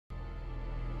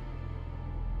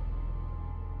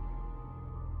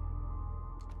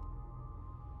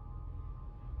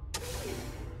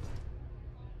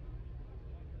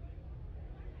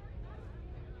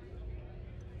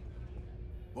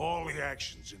the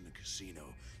action's in the casino,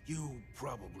 you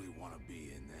probably want to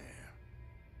be in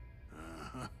there.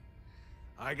 Uh-huh.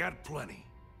 I got plenty,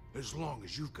 as long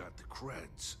as you've got the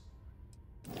creds.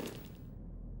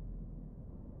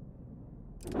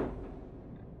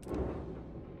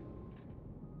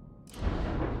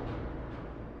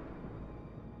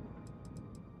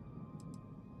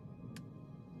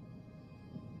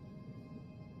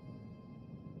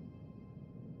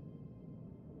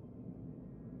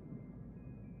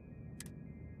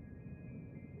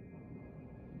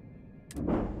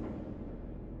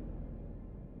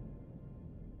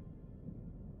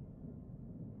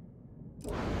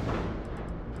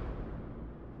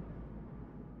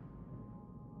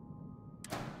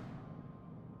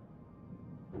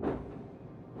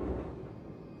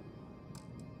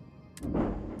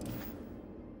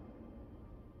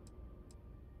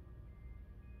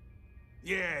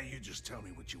 Yeah, you just tell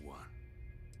me what you want.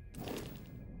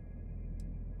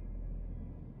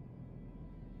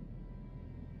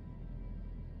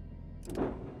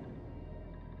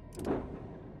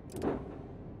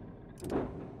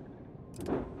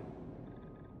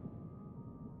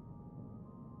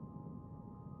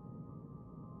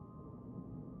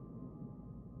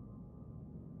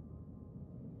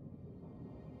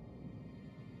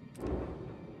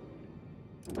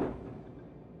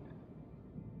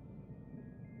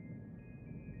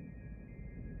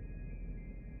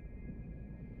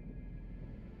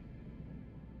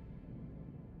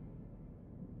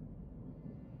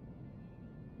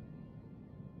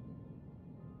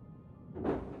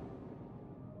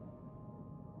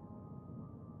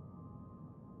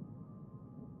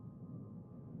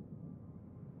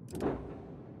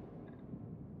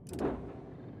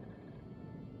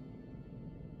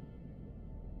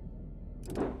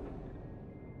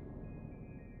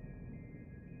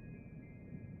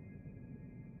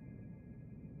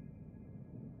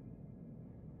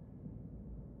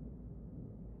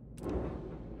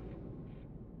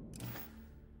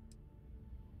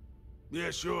 Yeah,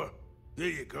 sure. Here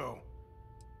you go.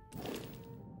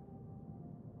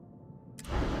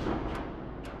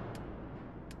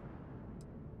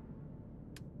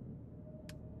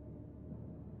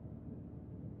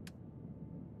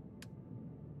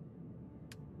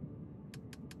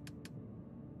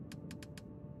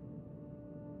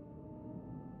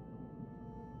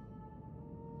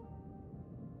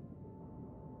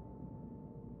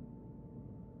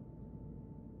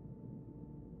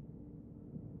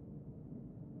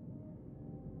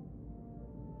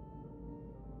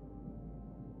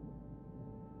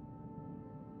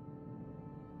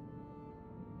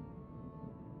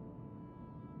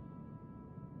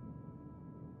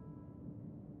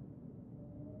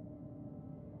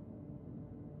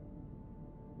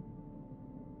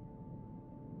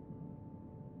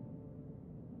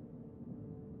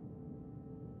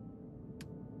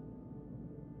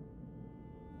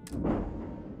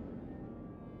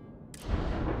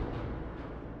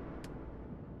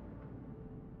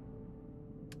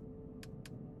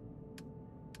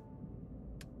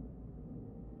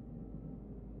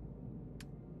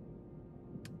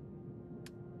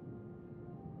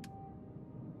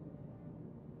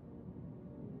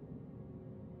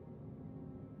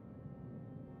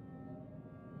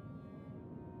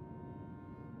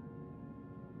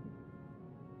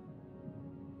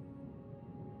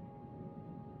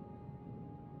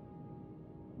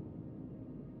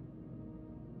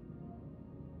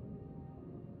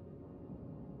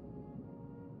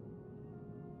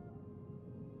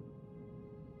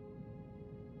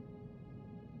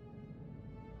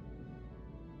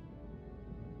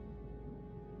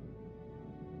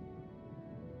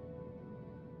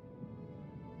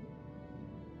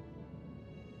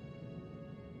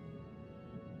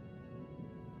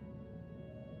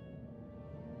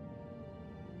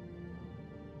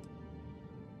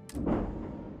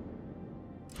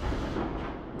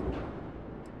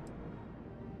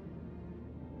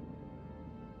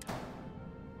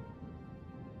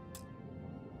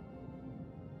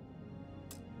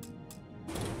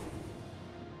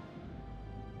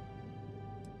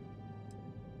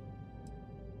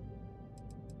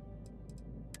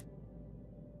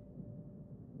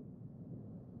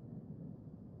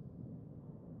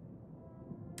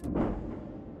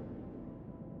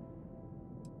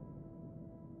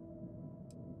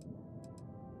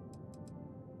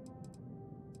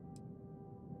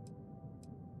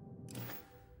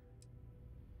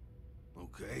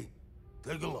 Okay,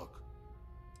 take a look.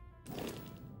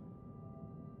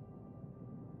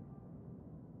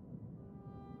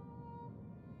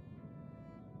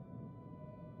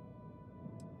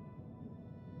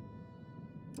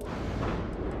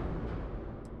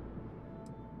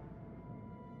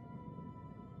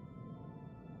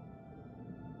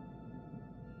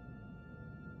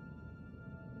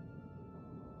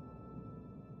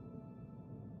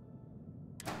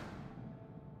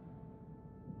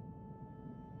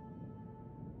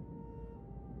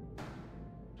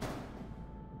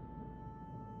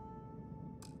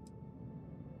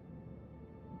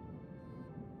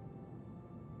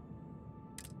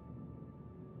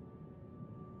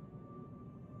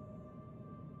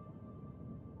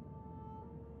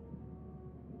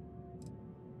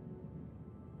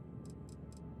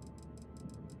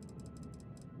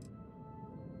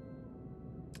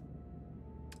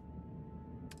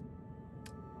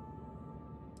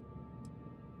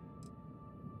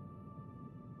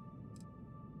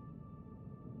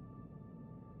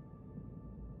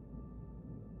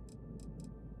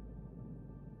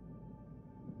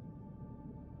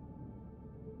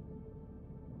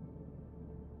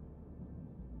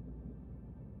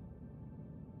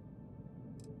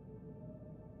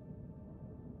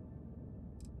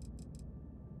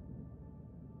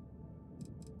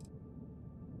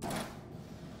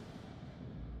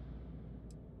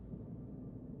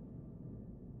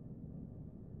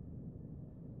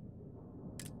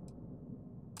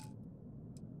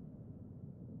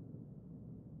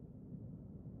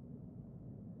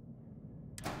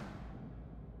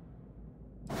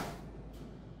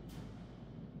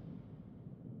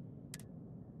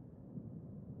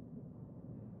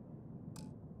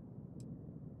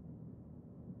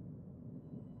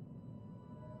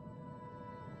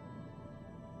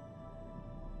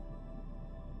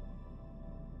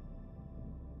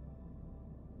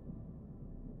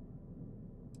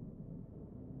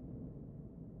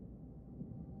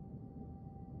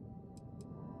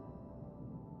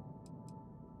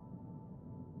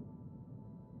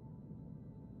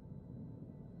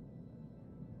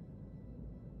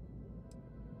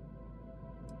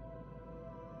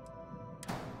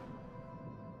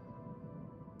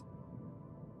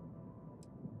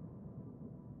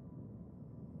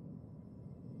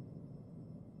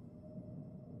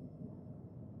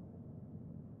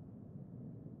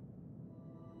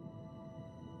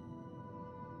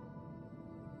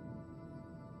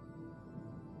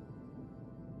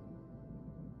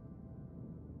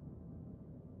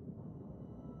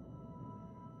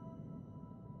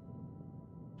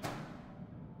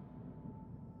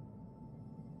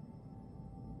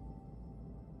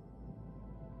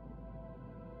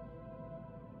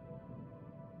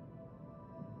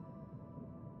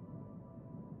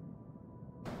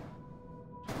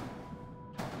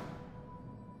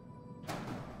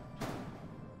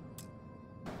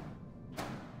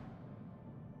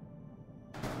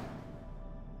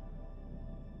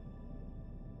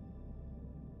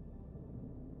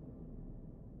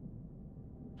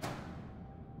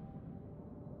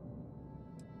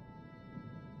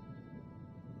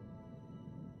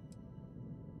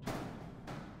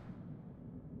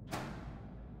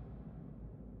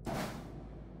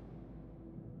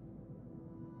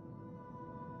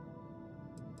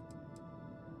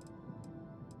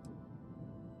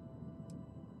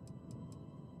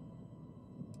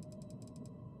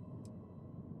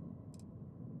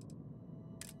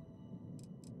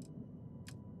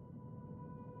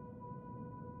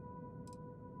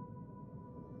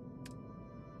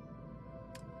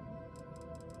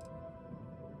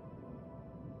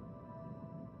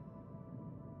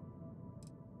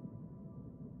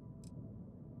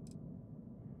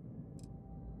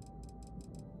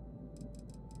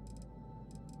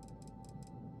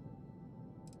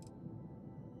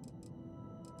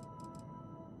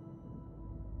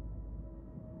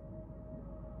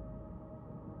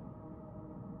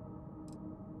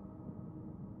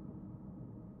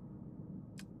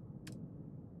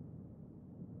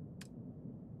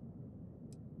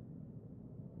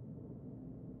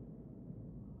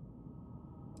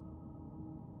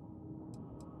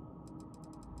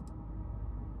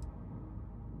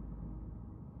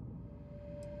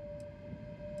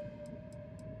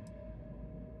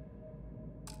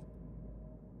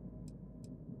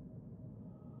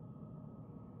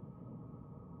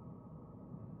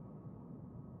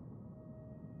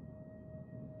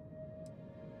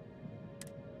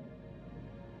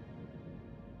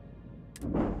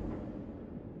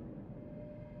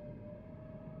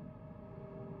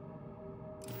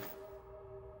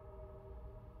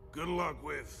 Good luck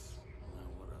with...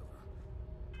 whatever.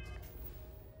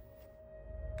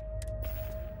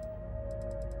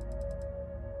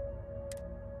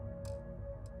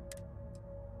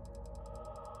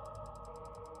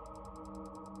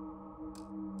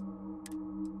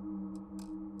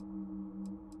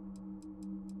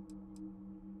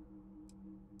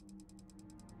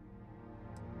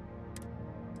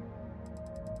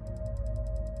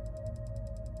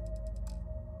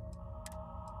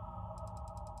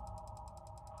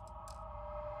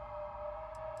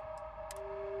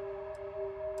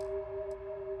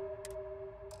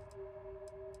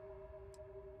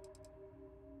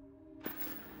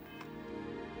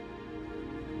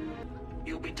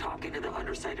 You'll be talking to the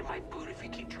underside of my boot if you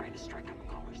keep trying to strike up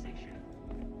a conversation.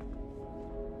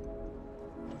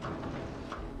 I'm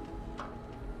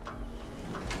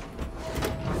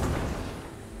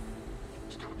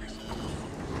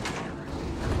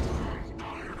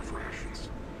tired of rations.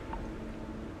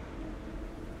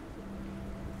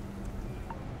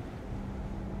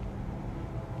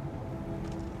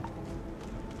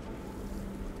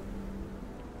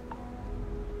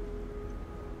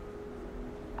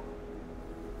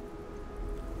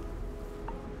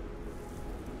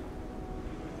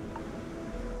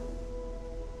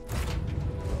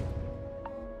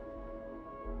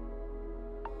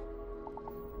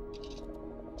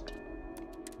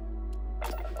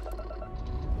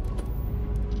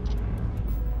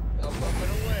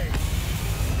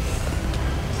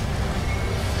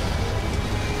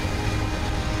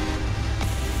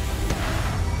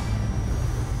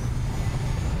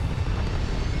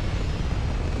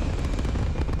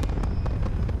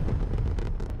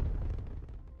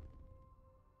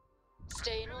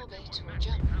 Stay in orbit or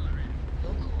jump.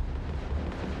 Your call.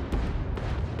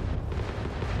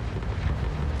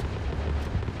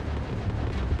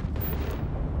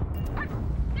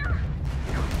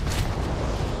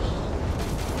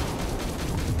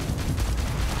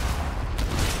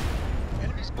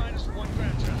 Enemies -1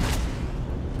 grandchild.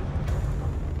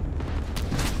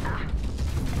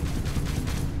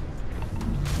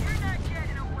 You're not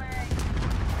getting away.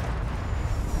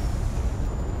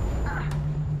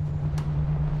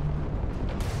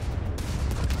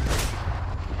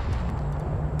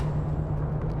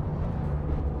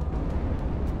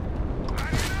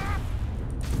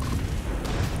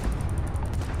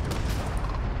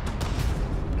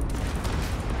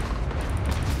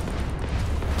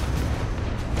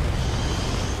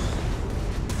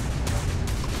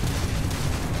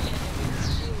 Enemy's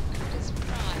shield grid is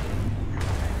fried.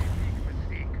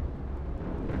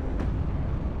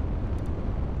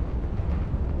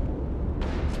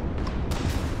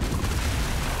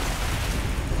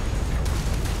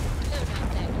 Load up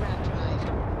that grab drive.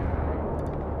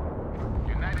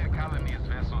 United Colonies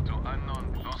vessel to unknown.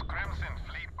 Those Crimson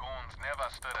Fleet goons never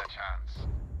stood a chance.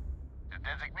 The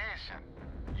designation,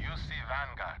 UC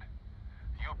Vanguard.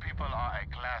 You people are a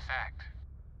class act.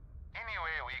 Any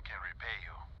way we can repay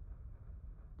you.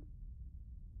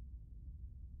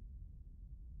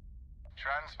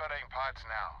 Transferring parts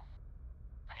now.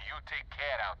 You take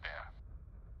care out there.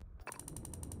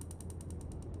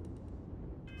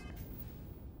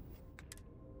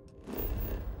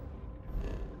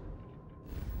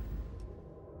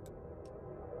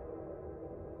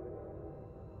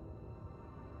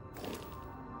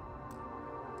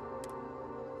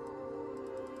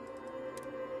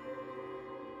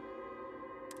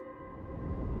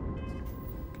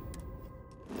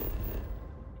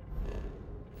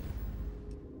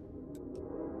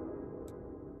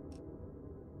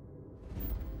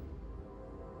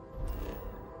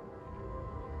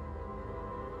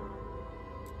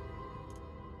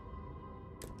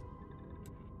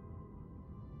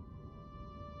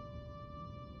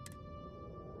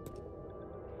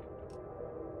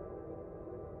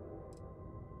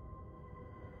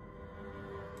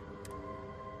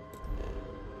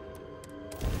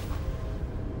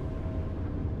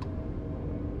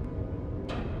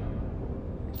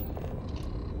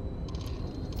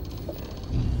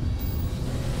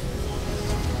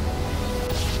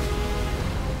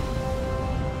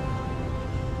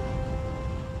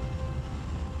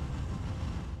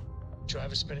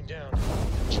 Drive is spinning down.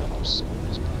 Jump as soon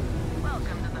as possible.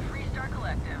 Welcome to the Freestar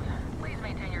Collective. Please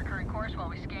maintain your current course while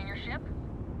we scan your ship.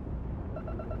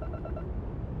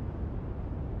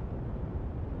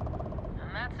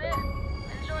 And that's it.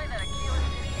 Enjoy that Aquila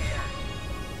City air.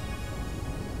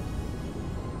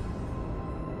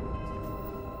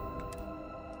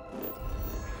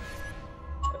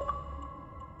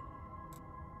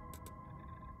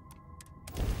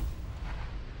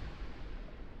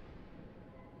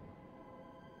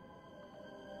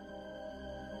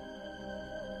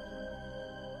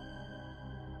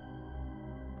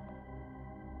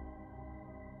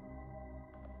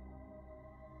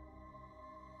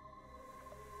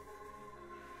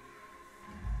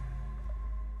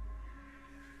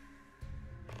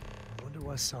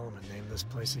 Wes Solomon named this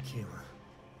place Aquila?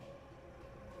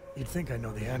 You'd think I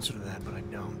know the answer to that, but I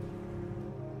don't.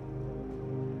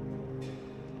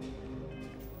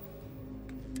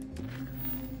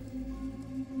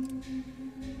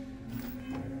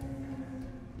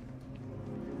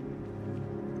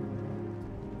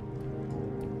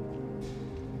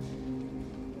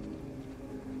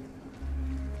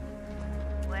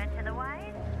 Word to the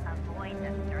wise, avoid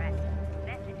the threat.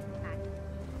 Message packed.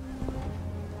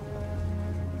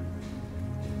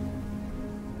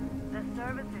 The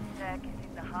service is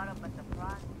circusing the heart up at the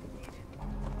front.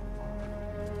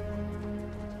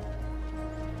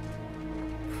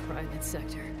 Private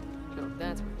sector. Oh,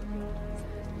 that's where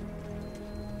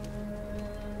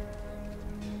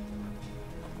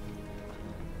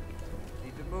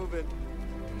Keep it moving.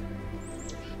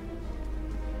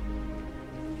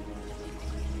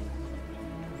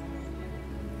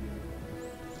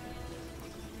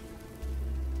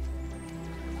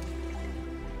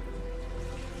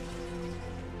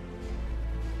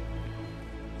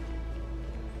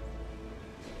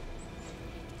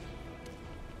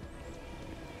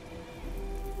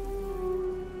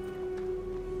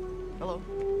 Hello.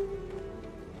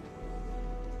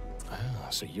 Ah,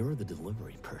 so you're the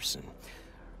delivery person.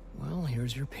 Well,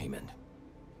 here's your payment.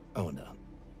 Oh, no.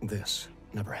 This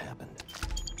never happened.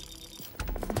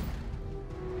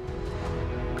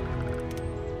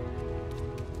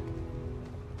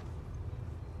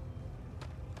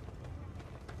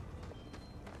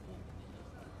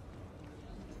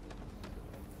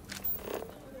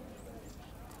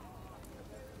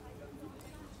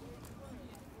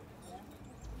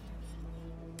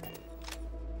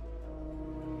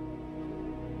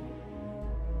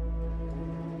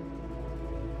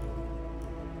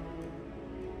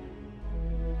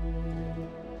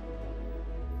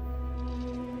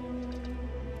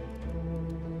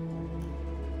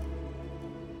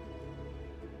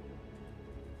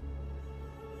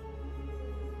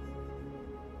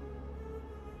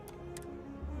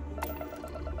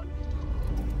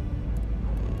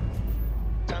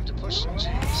 Time to push some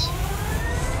G's.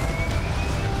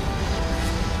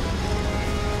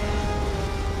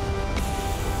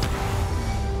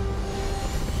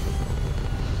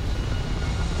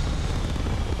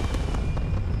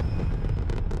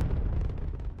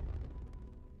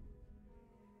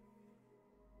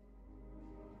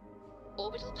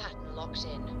 Orbital pattern locked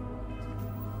in.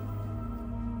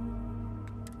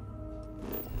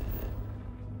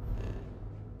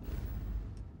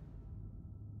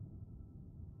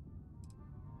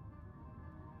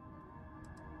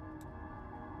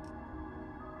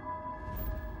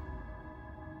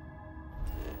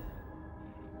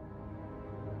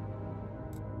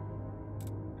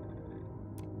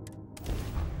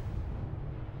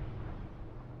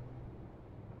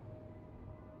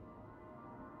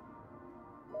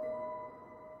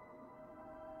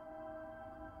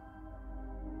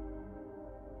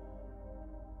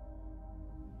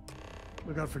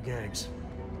 Look out for gangs.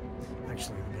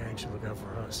 Actually, the gang should look out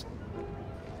for us.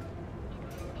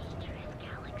 Dangerous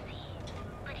galaxy.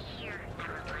 But here at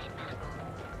Reliant Medical,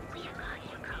 we have got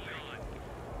you covered.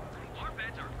 Our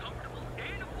beds are comfortable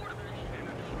and affordable.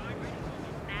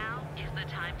 Now is the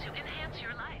time to enhance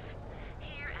your life.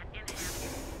 Here at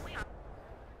Enhance, we are...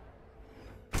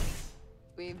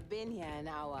 We've been here an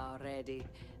hour already.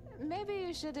 Maybe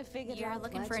you should have figured You're out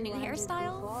looking what for a you new wanted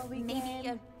hairstyle? before we Maybe came?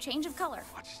 a change of color.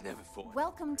 I just never thought.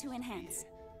 Welcome to Enhance.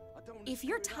 If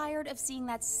you're tired of seeing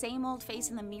that same old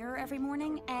face in the mirror every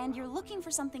morning and you're looking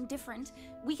for something different,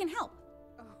 we can help.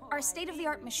 Our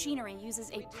state-of-the-art machinery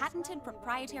uses a patented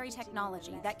proprietary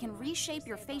technology that can reshape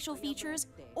your facial features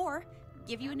or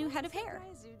give you a new head of hair.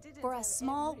 For a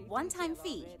small, one-time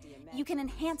fee, you can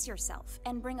enhance yourself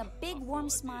and bring a big, warm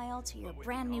smile to your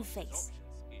brand new face.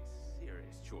 It's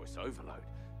serious choice overload.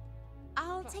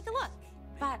 I'll take a look,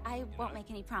 but I won't make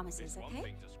any promises, One okay?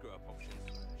 thing to screw up options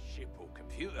on a ship or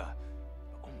computer,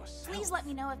 but on myself. Please let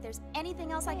me know if there's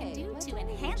anything else I can do what to I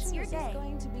enhance your choose day. is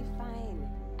going to be fine,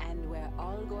 and we're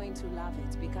all going to love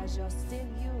it because you're still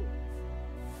you.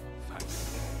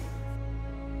 Thanks.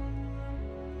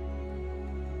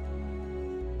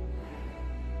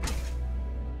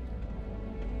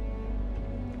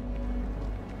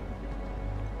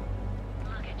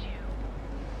 Look at you.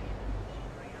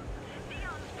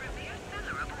 Neon's premier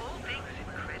seller of all things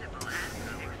incredible and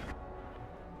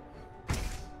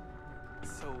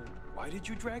So, why did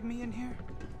you drag me in here?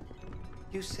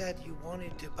 You said you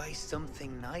wanted to buy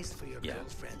something nice for your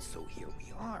girlfriend, so here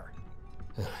we are.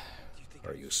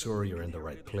 Are you sure you're in the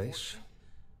right place?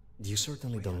 You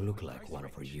certainly don't look like one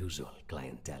of our usual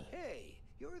clientele. Hey,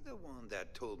 you're the one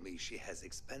that told me she has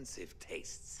expensive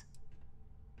tastes.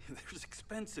 There's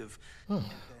expensive. Oh,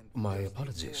 my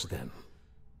apologies then.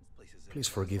 Please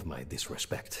forgive my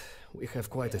disrespect. We have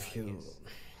quite a few,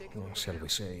 shall we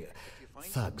say,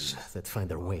 thugs that find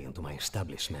their way into my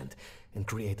establishment and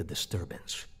create a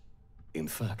disturbance. In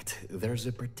fact, there's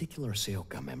a particular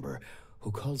Seoka member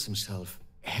who calls himself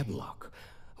Headlock,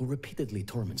 who repeatedly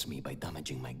torments me by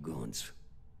damaging my goods.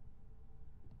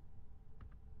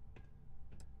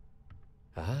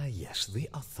 Ah, yes, the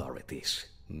authorities.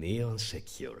 Neon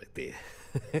security.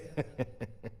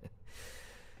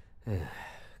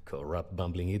 Corrupt,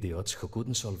 bumbling idiots who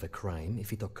couldn't solve a crime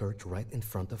if it occurred right in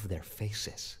front of their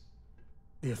faces.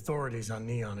 The authorities on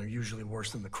Neon are usually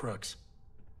worse than the crooks.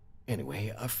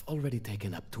 Anyway, I've already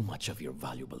taken up too much of your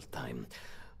valuable time.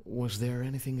 Was there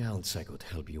anything else I could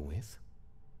help you with?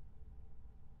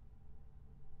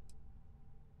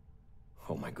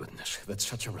 Oh my goodness, that's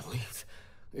such a relief.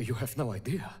 You have no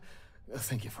idea.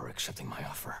 Thank you for accepting my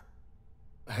offer.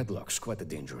 Headlock's quite a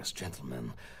dangerous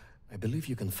gentleman. I believe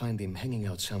you can find him hanging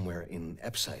out somewhere in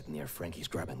Epside near Frankie's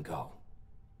Grab and Go.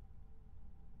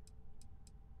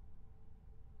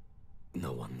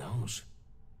 No one knows.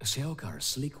 Seoka are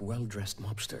sleek, well-dressed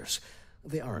mobsters.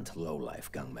 They aren't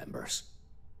low-life gang members.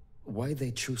 Why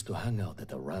they choose to hang out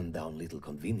at a run-down little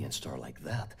convenience store like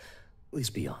that is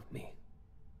beyond me.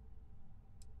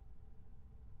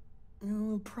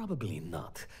 Probably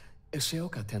not.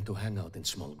 Seoka tend to hang out in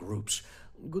small groups.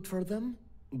 Good for them,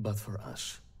 but for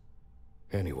us.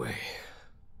 Anyway,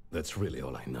 that's really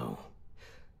all I know.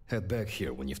 Head back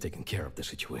here when you've taken care of the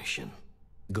situation.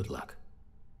 Good luck.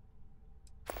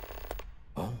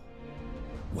 Oh?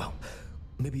 Well,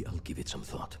 maybe I'll give it some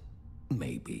thought.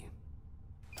 Maybe.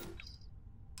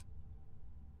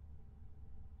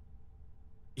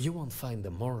 You won't find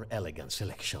a more elegant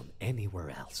selection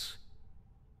anywhere else.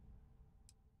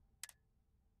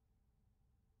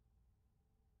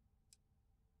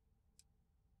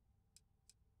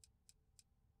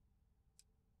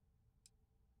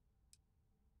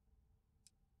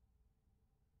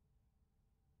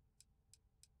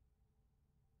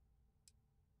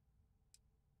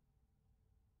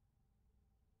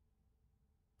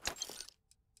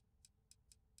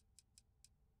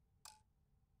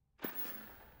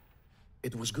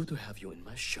 It was good to have you in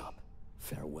my shop.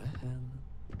 Farewell.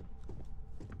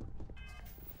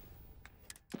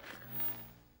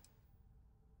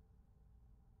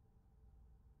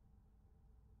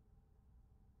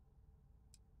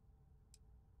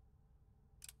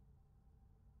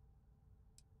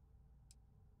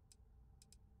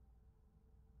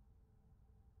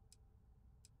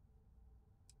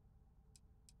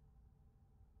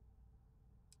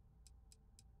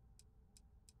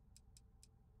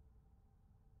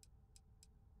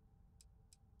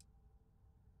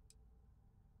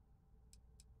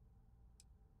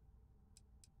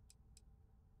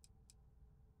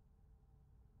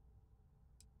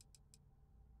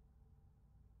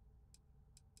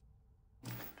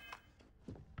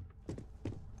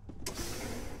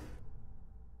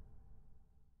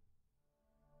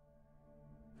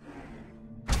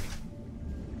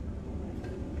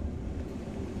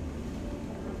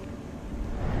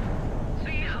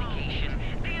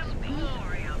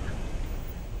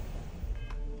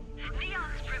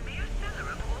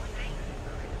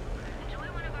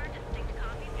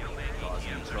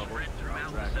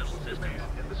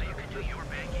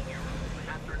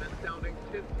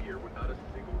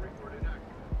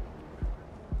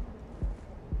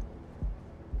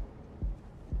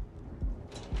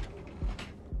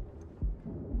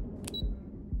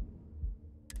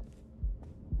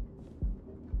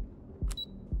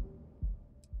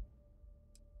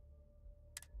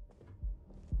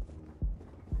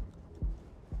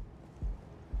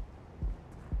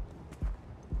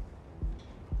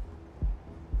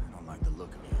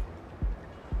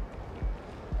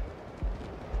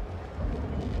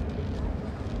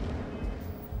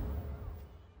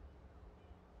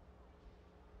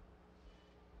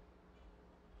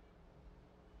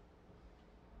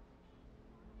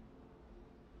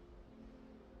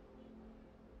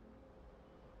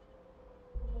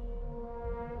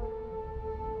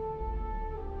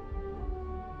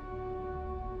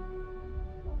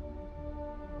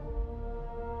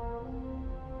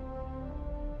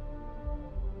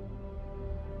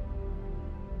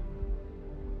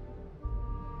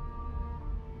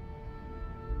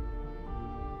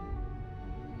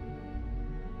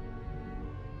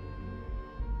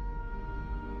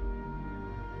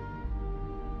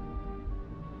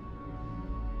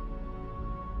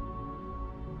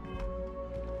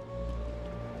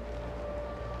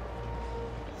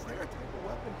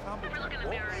 Ever look in the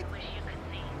mirror and wish you could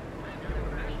see?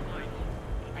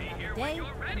 Be here Another day,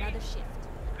 another shift.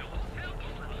 We also sell a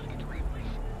full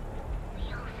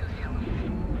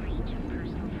range of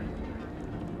personal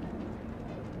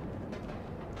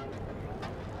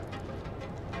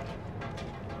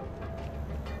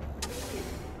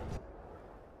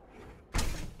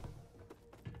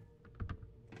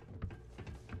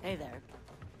Hey there.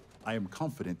 I am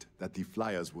confident that the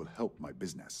flyers will help my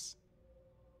business.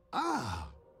 Ah,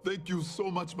 thank you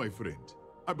so much, my friend.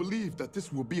 I believe that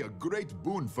this will be a great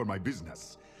boon for my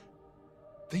business.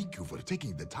 Thank you for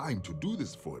taking the time to do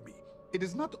this for me. It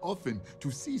is not often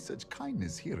to see such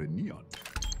kindness here in Neon.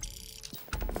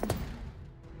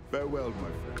 Farewell, my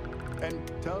friend.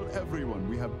 And tell everyone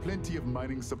we have plenty of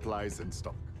mining supplies in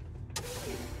stock.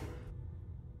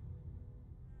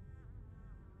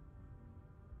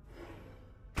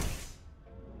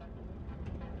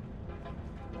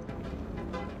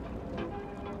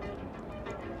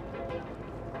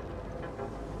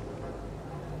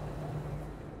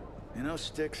 You know,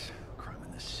 Sticks, crime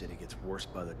in this city gets worse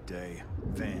by the day.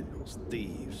 Vandals,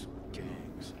 thieves,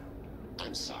 gangs.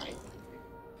 I'm sorry.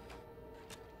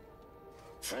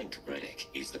 Frank Reddick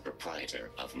is the proprietor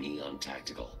of Neon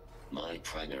Tactical. My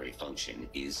primary function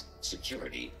is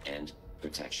security and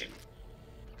protection.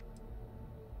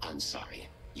 I'm sorry.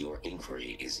 Your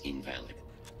inquiry is invalid.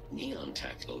 Neon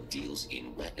Tactical deals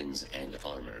in weapons and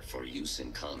armor for use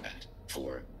in combat,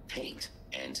 for paint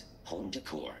and home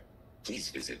decor.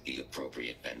 Please visit the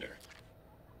appropriate vendor.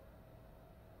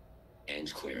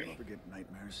 End query. You ever get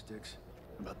nightmares, Sticks?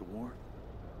 About the war?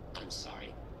 I'm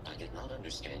sorry. I did not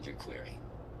understand your query.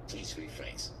 Please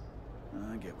rephrase.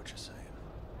 I get what you're saying.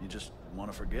 You just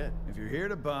want to forget. If you're here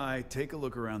to buy, take a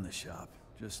look around the shop.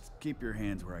 Just keep your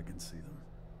hands where I can see them.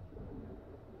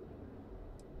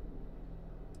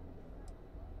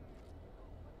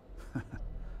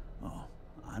 Oh,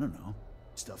 I don't know.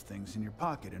 Stuff things in your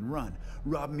pocket and run.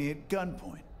 Rob me at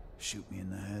gunpoint. Shoot me in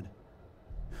the head.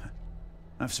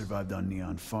 I've survived on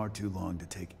Neon far too long to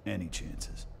take any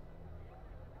chances.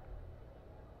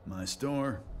 My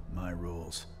store, my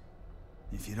rules.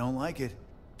 If you don't like it,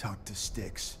 talk to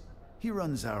Sticks. He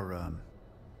runs our,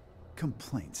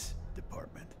 complaints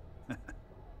department.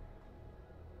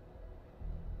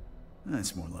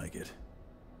 That's more like it.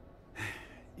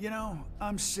 You know,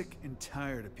 I'm sick and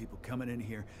tired of people coming in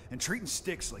here and treating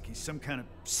Sticks like he's some kind of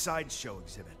sideshow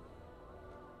exhibit.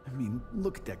 I mean,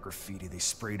 look at that graffiti they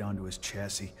sprayed onto his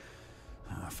chassis.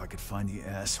 If I could find the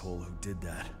asshole who did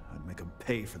that, I'd make him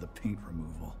pay for the paint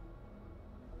removal.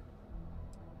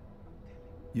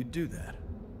 You'd do that?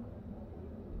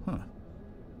 Huh.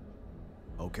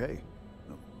 Okay.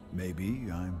 Maybe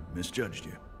I misjudged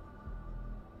you.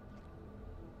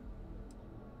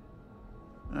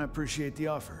 I appreciate the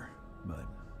offer, but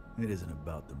it isn't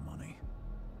about the money.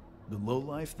 The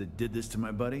lowlife that did this to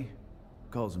my buddy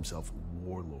calls himself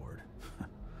Warlord.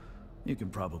 You can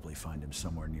probably find him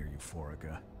somewhere near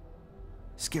Euphorica.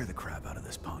 Scare the crap out of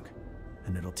this punk,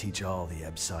 and it'll teach all the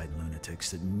Ebside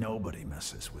lunatics that nobody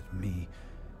messes with me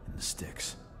and the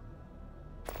Sticks.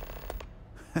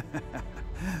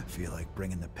 Feel like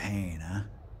bringing the pain, huh?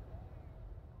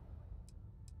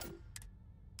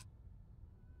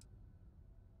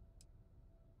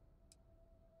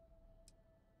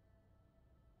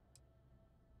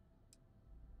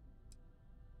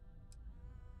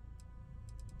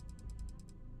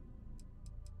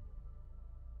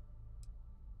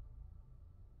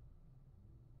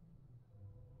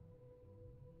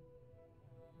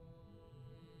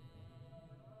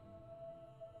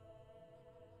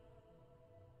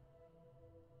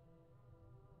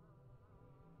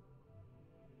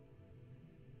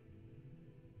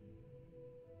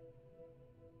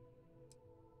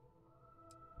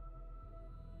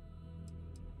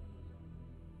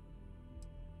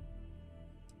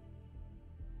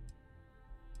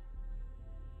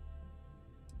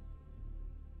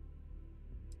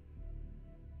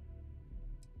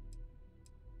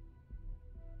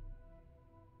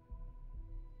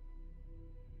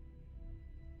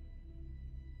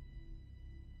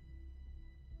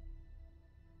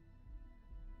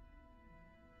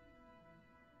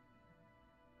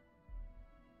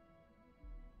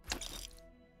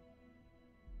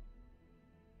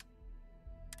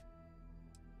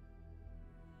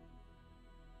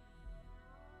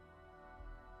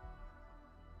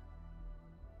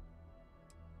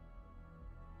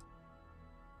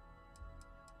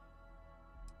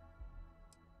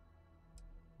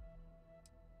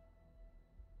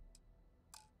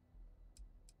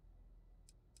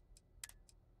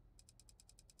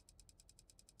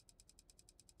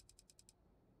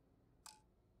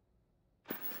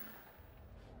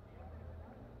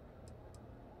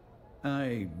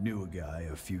 I knew a guy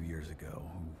a few years ago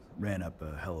who ran up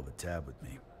a hell of a tab with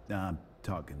me. I'm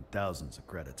talking thousands of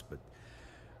credits, but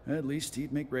at least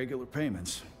he'd make regular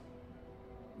payments.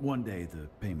 One day the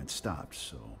payments stopped,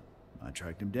 so I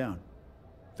tracked him down.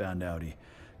 Found out he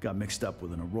got mixed up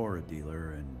with an Aurora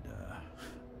dealer and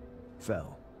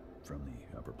fell from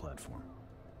the upper platform.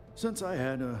 Since I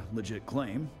had a legit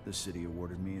claim, the city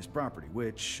awarded me his property,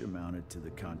 which amounted to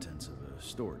the contents of a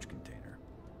storage container.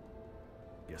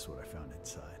 Guess what I found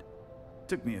inside?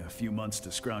 Took me a few months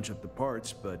to scrounge up the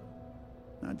parts, but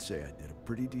I'd say I did a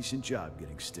pretty decent job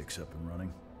getting Styx up and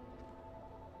running.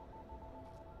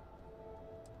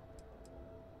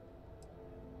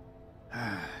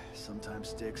 Sometimes,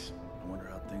 Styx, I wonder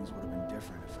how things would have been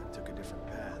different if I took a different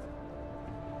path.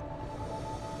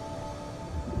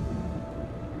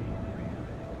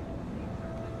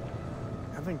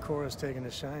 I think Cora's taking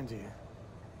a shine to you.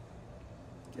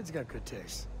 Kid's got good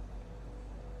taste.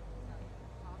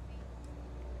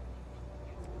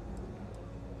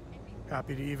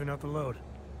 Happy to even out the load.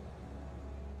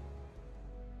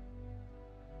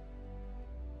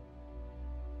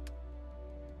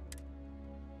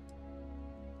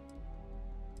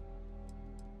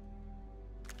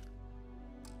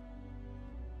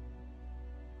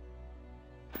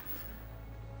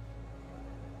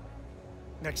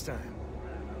 Next time.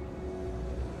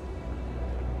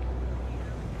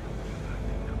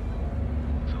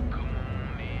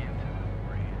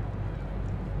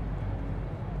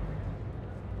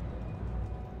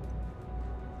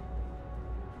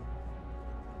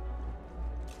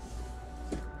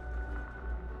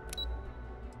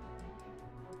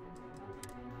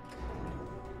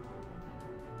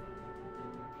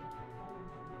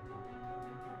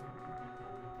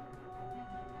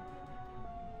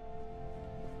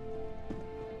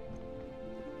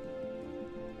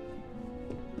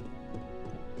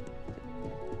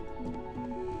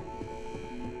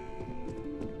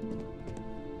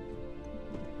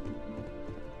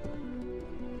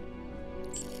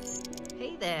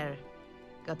 Hey there.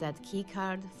 Got that key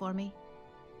card for me?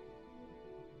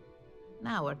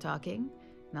 Now we're talking.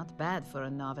 Not bad for a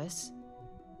novice.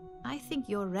 I think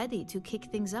you're ready to kick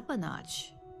things up a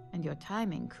notch, and your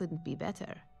timing couldn't be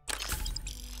better.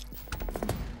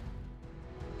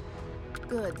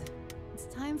 Good. It's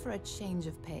time for a change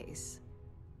of pace.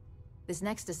 This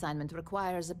next assignment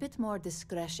requires a bit more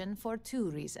discretion for two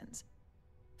reasons.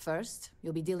 First,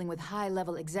 you'll be dealing with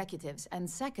high-level executives, and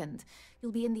second,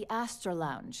 you'll be in the Astra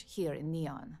Lounge here in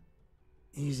Neon.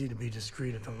 Easy to be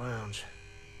discreet at the lounge.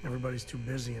 Everybody's too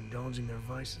busy indulging their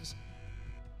vices.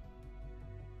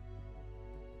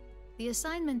 The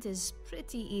assignment is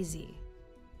pretty easy.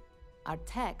 Our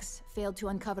techs failed to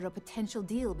uncover a potential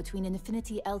deal between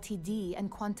Infinity Ltd. And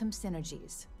Quantum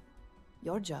Synergies.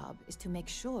 Your job is to make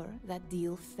sure that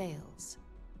deal fails.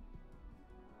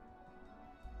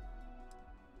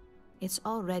 It's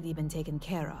already been taken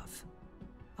care of.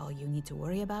 All you need to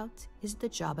worry about is the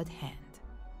job at hand.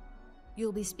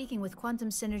 You'll be speaking with Quantum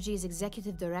Synergy's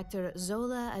Executive Director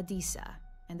Zola Adisa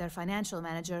and their Financial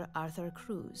Manager Arthur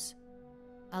Cruz.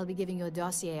 I'll be giving you a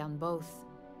dossier on both.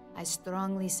 I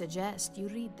strongly suggest you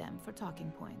read them for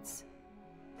talking points.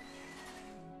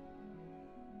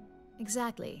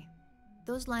 Exactly.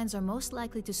 Those lines are most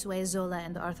likely to sway Zola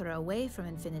and Arthur away from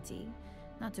Infinity,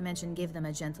 not to mention give them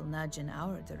a gentle nudge in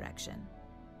our direction.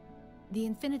 The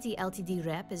Infinity Ltd.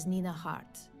 rep is Nina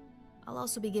Hart. I'll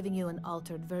also be giving you an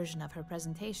altered version of her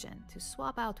presentation to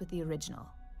swap out with the original.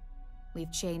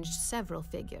 We've changed several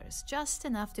figures, just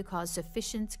enough to cause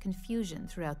sufficient confusion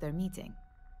throughout their meeting.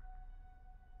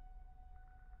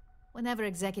 Whenever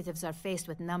executives are faced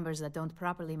with numbers that don't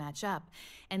properly match up,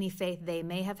 any faith they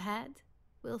may have had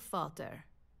will falter.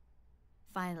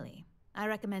 Finally, I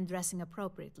recommend dressing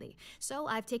appropriately, so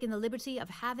I've taken the liberty of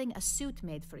having a suit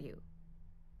made for you.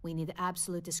 We need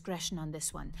absolute discretion on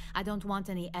this one. I don't want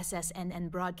any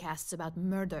SSNN broadcasts about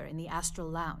murder in the Astral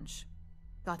Lounge.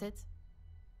 Got it?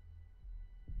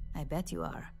 I bet you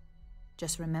are.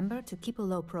 Just remember to keep a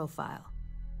low profile.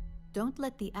 Don't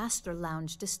let the Astral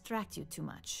Lounge distract you too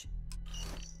much.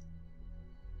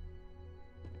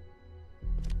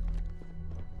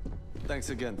 Thanks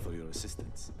again for your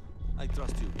assistance. I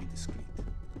trust you'll be discreet.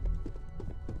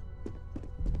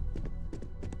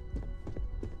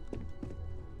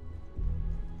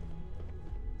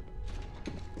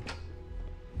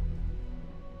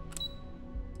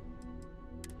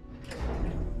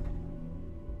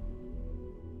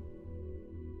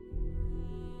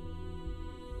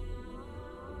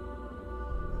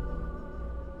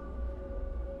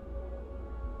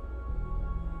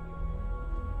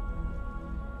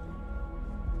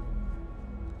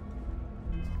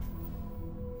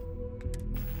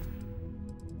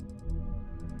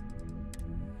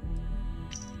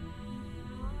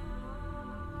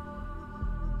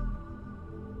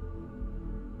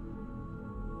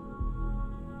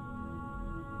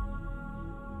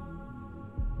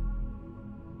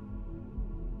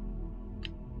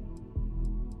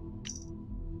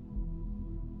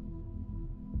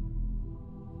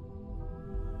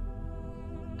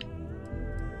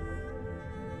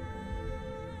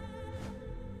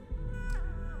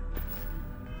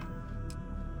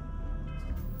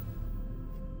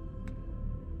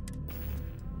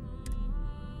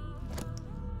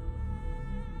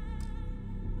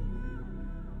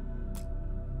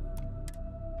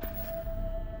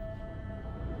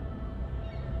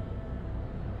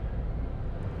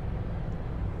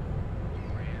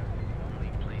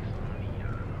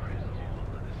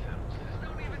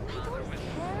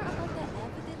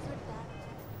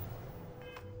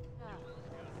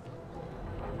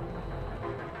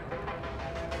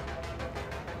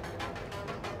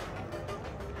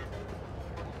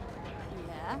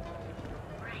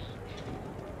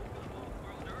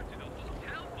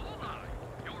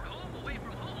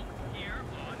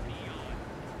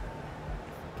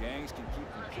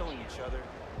 killing each other.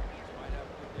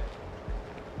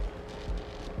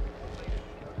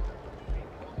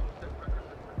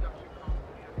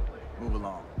 Move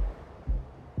along.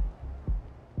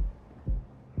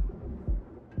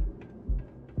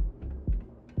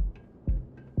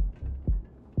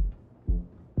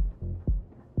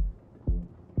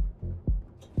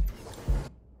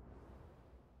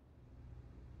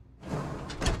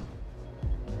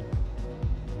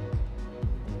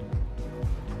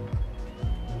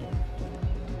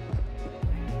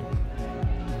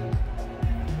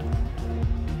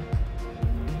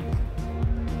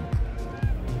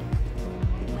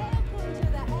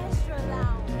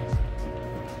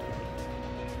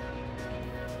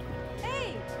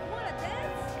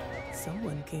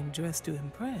 Someone came dressed to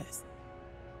impress.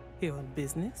 Here on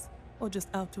business, or just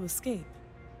out to escape?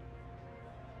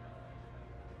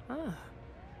 Ah,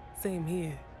 same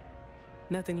here.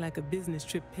 Nothing like a business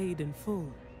trip paid in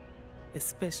full,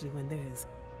 especially when there's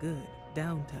good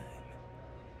downtime.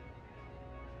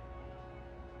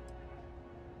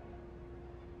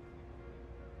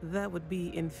 That would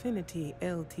be Infinity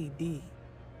Ltd.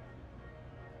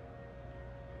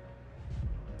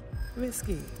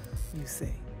 Risky, you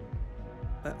say?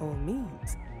 By all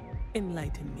means,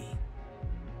 enlighten me.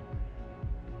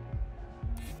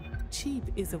 Cheap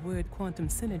is a word quantum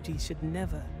synergy should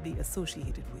never be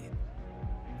associated with.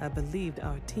 I believed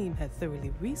our team had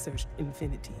thoroughly researched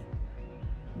Infinity,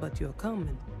 but your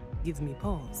comment gives me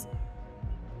pause.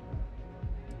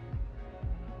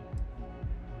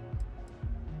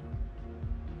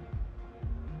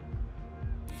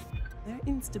 Their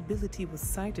instability was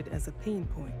cited as a pain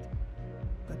point,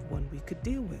 but one we could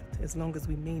deal with as long as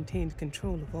we maintained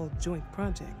control of all joint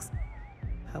projects.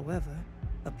 However,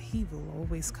 upheaval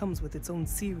always comes with its own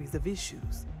series of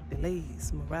issues: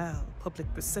 delays, morale,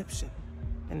 public perception,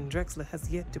 and Drexler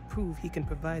has yet to prove he can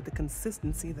provide the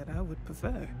consistency that I would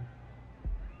prefer.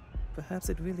 Perhaps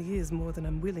it really is more than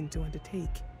I'm willing to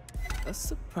undertake. A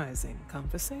surprising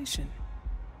conversation,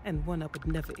 and one I would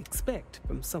never expect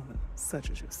from someone such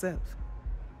as yourself.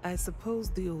 I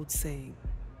suppose the old saying,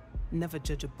 "Never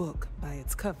judge a book by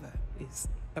its cover," is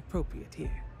appropriate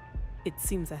here. It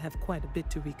seems I have quite a bit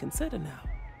to reconsider now.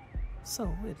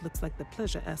 So it looks like the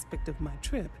pleasure aspect of my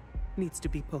trip needs to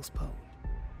be postponed.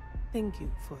 Thank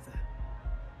you for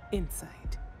the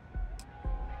insight.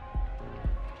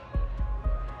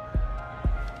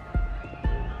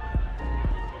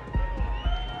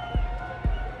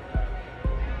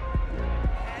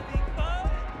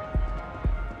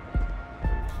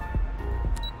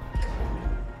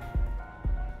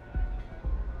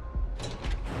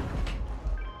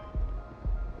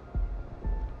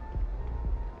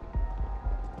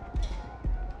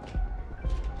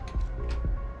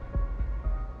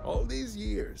 All these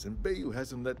years, and Bayou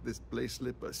hasn't let this place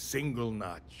slip a single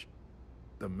notch.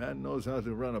 The man knows how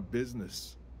to run a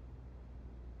business.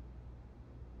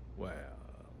 Well,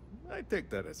 I take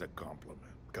that as a compliment,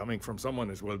 coming from someone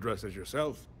as well-dressed as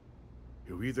yourself.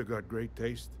 You either got great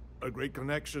taste, or great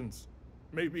connections,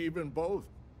 maybe even both.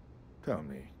 Tell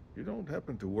me, you don't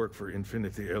happen to work for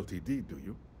Infinity Ltd, do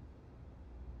you?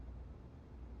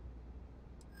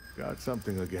 Got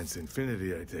something against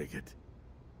Infinity, I take it.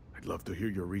 I'd love to hear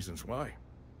your reasons why.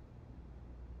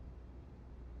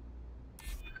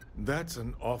 That's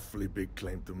an awfully big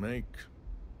claim to make.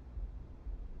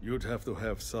 You'd have to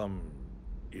have some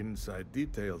inside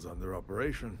details on their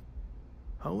operation.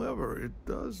 However, it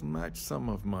does match some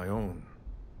of my own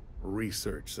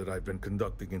research that I've been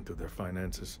conducting into their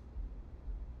finances.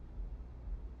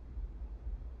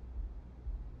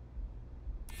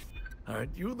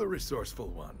 Aren't you the resourceful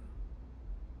one?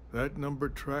 That number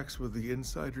tracks with the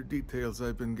insider details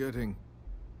I've been getting.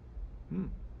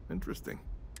 Interesting.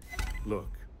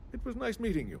 Look, it was nice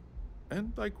meeting you,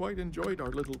 and I quite enjoyed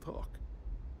our little talk.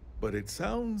 But it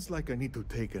sounds like I need to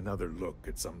take another look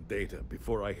at some data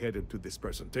before I head into this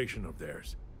presentation of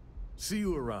theirs. See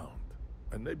you around,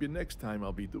 and maybe next time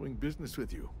I'll be doing business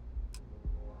with you.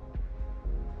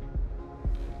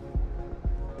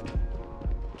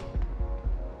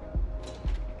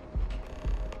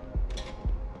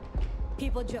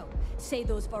 People joke, say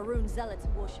those Varun zealots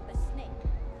worship a snake.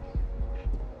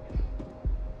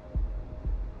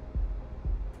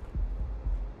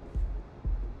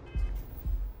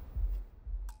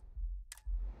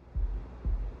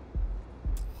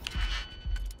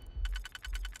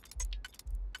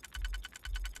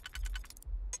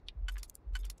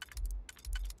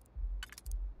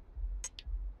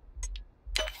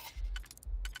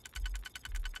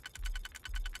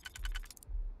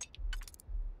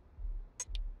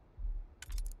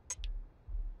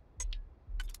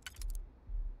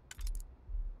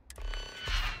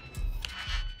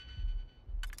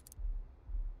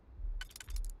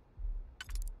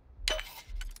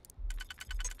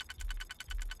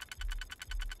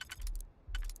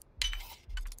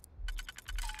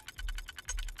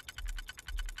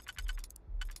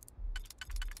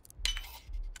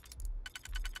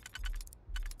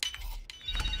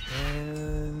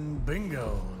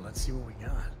 let's see what we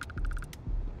got.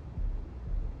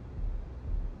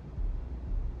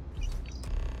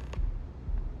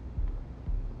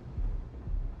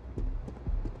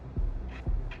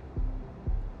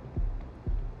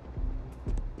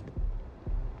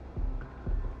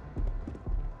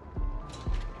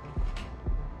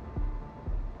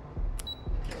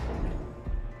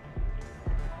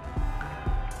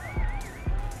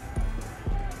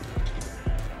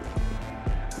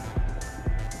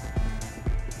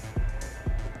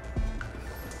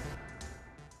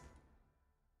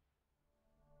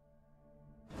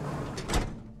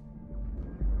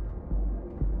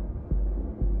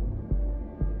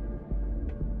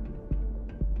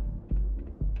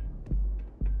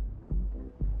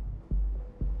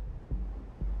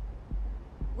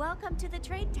 Welcome to the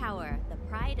Trade Tower, the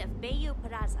pride of Bayou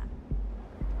Plaza.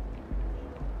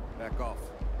 Back off.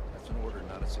 That's an order,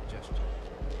 not a suggestion.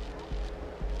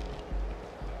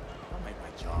 I'll make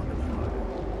my job any harder.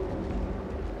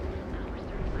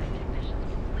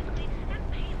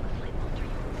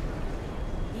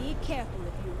 Be careful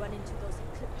if you run into those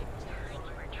ecliptic jars.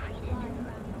 We're trying to do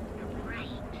right.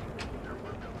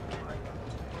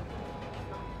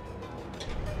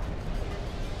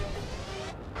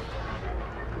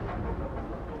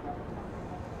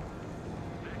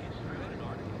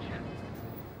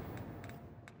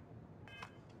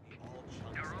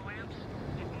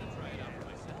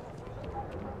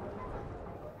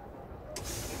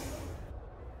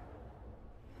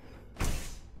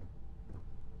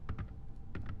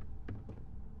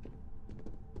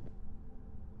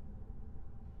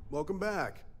 Welcome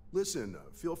back. Listen,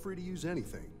 feel free to use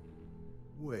anything.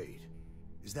 Wait,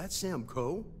 is that Sam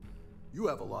Coe? You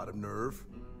have a lot of nerve.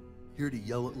 Here to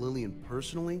yell at Lillian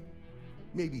personally?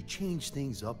 Maybe change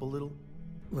things up a little?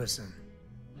 Listen,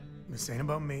 this ain't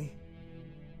about me.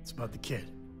 It's about the kid.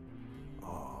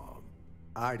 Oh,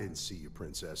 I didn't see you,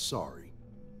 Princess. Sorry.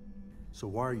 So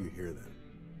why are you here then?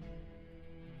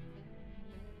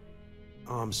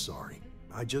 I'm sorry.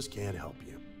 I just can't help you.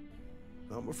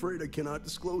 I'm afraid I cannot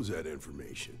disclose that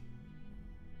information.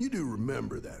 You do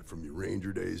remember that from your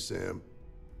Ranger days, Sam?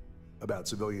 About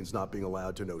civilians not being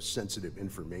allowed to know sensitive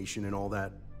information and all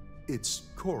that? It's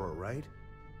Cora, right?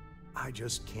 I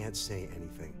just can't say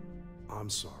anything. I'm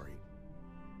sorry.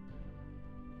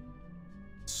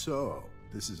 So,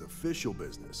 this is official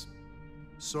business.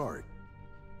 Sorry.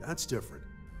 That's different.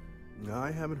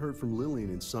 I haven't heard from Lillian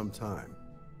in some time.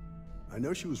 I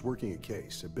know she was working a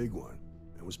case, a big one,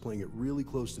 and was playing it really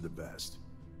close to the vest.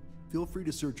 Feel free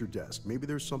to search her desk. Maybe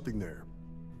there's something there.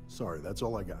 Sorry, that's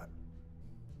all I got.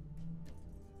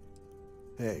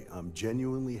 Hey, I'm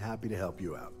genuinely happy to help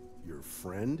you out. Your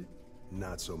friend?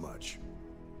 Not so much.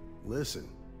 Listen,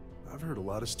 I've heard a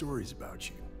lot of stories about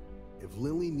you. If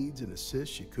Lily needs an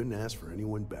assist, she couldn't ask for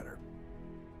anyone better.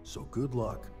 So good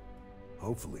luck.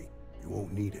 Hopefully, you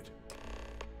won't need it.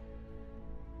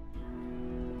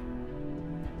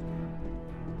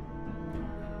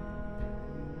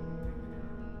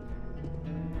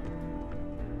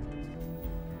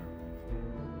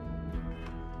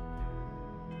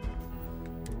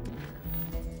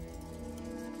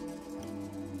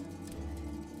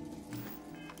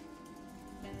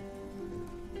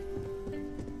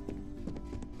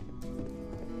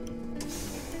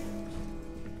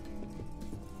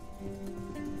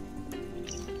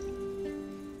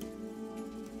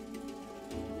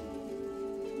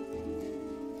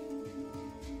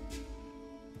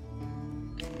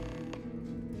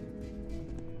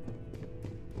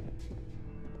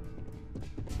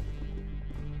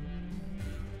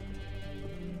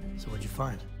 So what'd you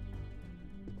find?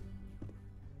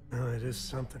 Oh, it is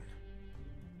something.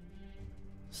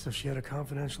 So she had a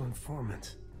confidential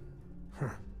informant. Huh.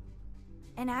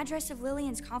 An address of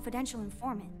Lillian's confidential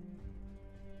informant.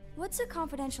 What's a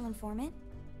confidential informant?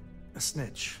 A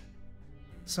snitch.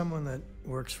 Someone that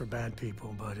works for bad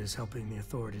people, but is helping the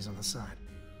authorities on the side.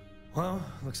 Well,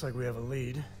 looks like we have a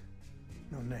lead.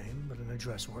 No name, but an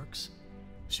address works.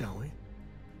 Shall we?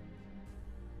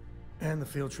 And the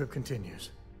field trip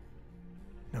continues.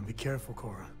 Now be careful,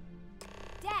 Cora.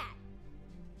 Dad!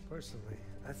 Personally,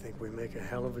 I think we make a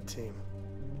hell of a team.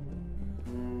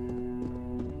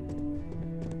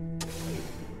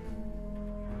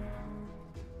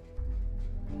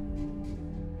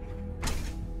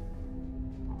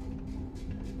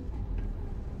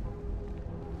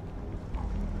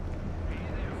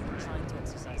 Trying to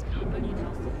exercise company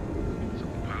health.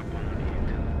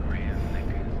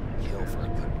 Kill for a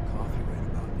cup of coffee right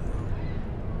about now.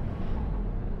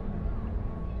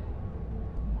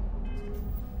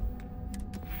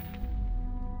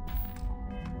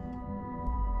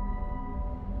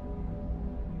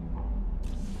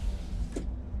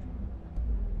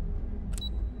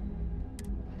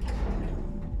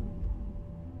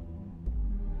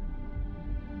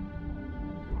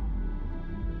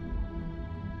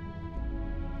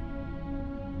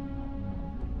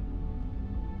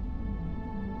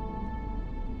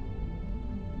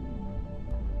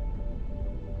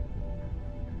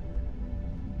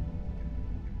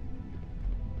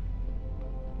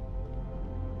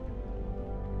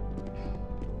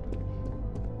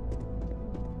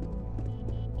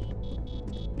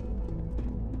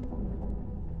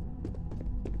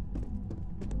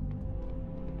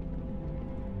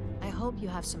 hope you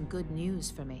have some good news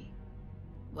for me.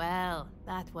 Well,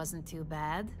 that wasn't too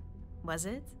bad, was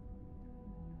it?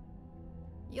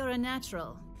 You're a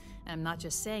natural. I'm not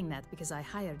just saying that because I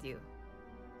hired you.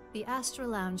 The Astral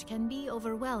Lounge can be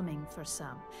overwhelming for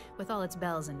some, with all its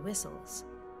bells and whistles.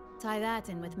 Tie that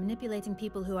in with manipulating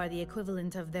people who are the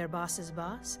equivalent of their boss's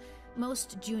boss,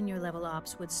 most junior-level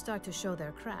ops would start to show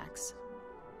their cracks.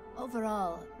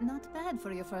 Overall, not bad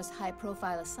for your first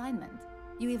high-profile assignment.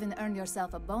 You even earned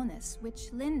yourself a bonus,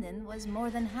 which Lyndon was more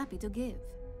than happy to give.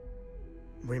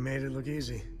 We made it look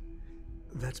easy.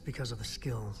 That's because of the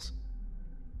skills.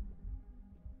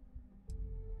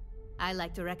 I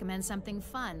like to recommend something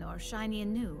fun or shiny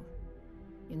and new.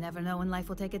 You never know when life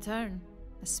will take a turn,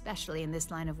 especially in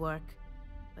this line of work.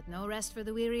 But no rest for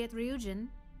the weary at Ryujin.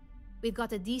 We've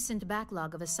got a decent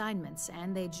backlog of assignments,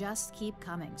 and they just keep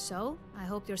coming, so I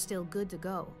hope you're still good to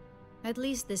go. At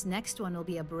least this next one will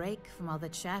be a break from all the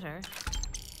chatter.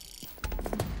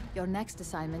 Your next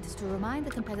assignment is to remind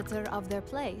the competitor of their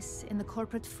place in the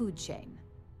corporate food chain.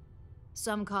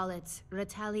 Some call it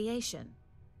retaliation,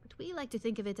 but we like to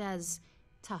think of it as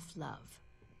tough love.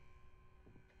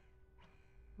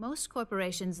 Most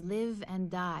corporations live and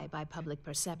die by public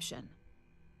perception.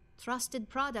 Trusted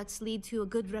products lead to a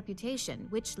good reputation,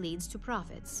 which leads to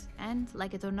profits. And,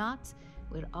 like it or not,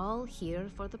 we're all here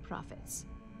for the profits.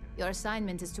 Your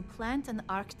assignment is to plant an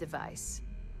ARC device.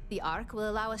 The ARC will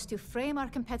allow us to frame our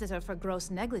competitor for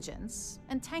gross negligence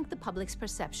and tank the public's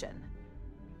perception.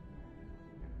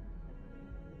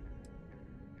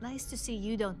 Nice to see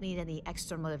you don't need any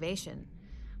extra motivation.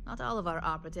 Not all of our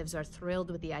operatives are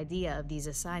thrilled with the idea of these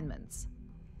assignments.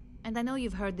 And I know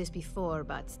you've heard this before,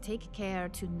 but take care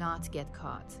to not get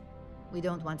caught. We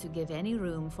don't want to give any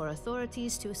room for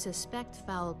authorities to suspect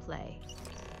foul play.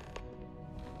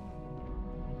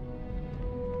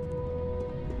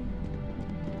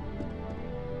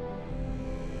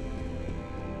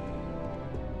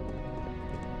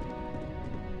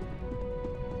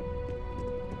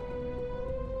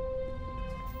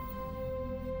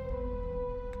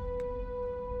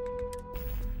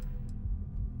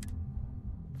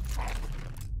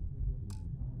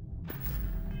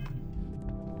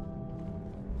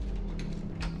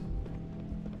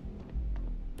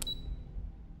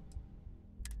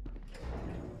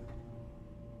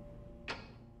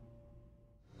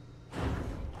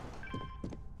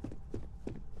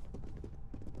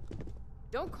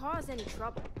 Don't cause any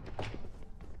trouble.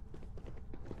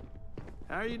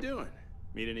 How are you doing?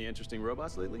 Meet any interesting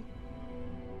robots lately?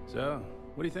 So,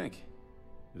 what do you think?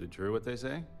 Is it true what they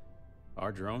say?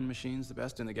 Are drone machines the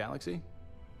best in the galaxy?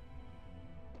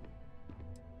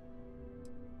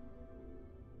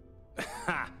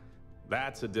 Ha!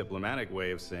 That's a diplomatic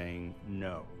way of saying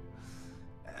no.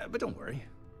 But don't worry.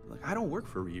 Look, I don't work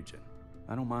for Ryujin.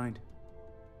 I don't mind.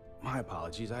 My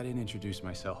apologies, I didn't introduce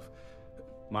myself.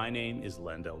 My name is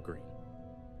Lendell Green.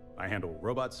 I handle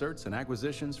robot certs and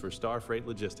acquisitions for Starfreight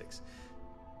Logistics.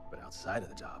 But outside of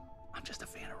the job, I'm just a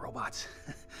fan of robots.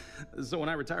 So when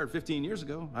I retired 15 years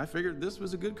ago, I figured this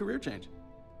was a good career change.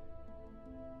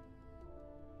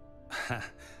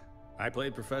 I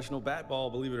played professional bat-ball,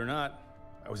 believe it or not.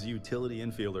 I was a utility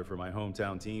infielder for my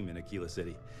hometown team in Aquila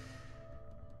City.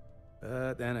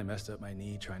 But then I messed up my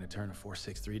knee trying to turn a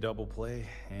 4.63 double play,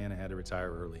 and I had to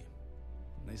retire early.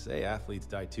 They say athletes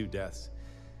die 2 deaths.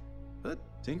 But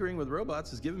tinkering with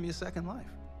robots has given me a second life.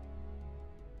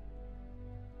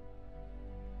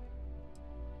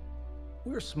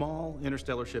 We're a small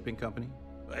interstellar shipping company,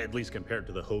 at least compared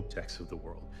to the Hope Techs of the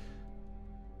world.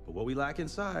 But what we lack in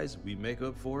size, we make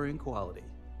up for in quality.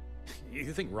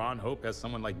 You think Ron Hope has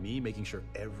someone like me making sure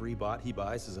every bot he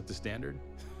buys is up to standard?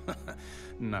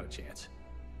 Not a chance.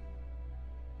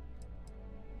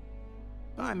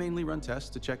 I mainly run tests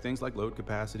to check things like load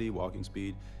capacity, walking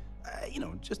speed,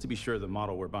 just to be sure the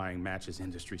model we're buying matches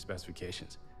industry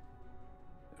specifications.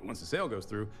 Once the sale goes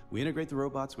through, we integrate the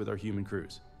robots with our human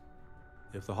crews.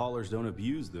 If the haulers don't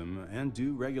abuse them and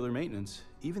do regular maintenance,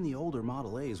 even the older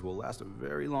Model A's will last a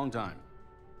very long time.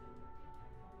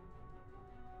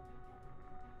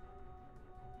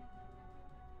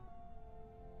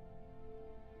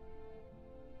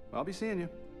 I'll be seeing you.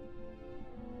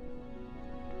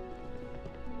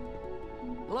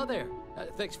 Hello there.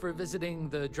 Thanks for visiting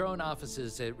the drone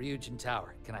offices at Ryujin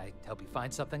Tower. Can I help you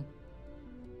find something?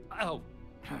 Oh,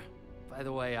 by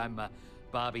the way, I'm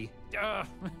Bobby.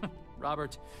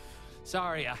 Robert.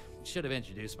 Sorry, I should have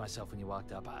introduced myself when you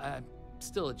walked up. I'm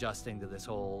still adjusting to this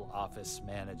whole office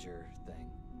manager thing.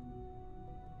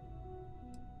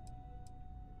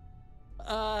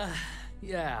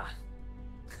 Yeah.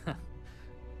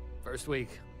 First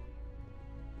week.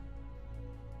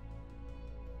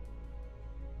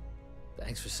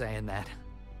 Thanks for saying that.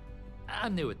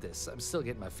 I'm new at this. I'm still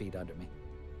getting my feet under me.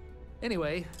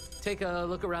 Anyway, take a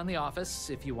look around the office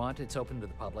if you want. It's open to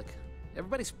the public.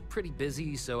 Everybody's pretty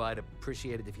busy, so I'd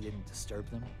appreciate it if you didn't disturb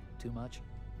them too much.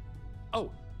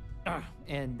 Oh,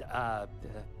 and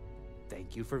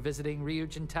thank you for visiting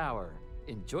Ryujin Tower.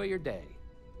 Enjoy your day.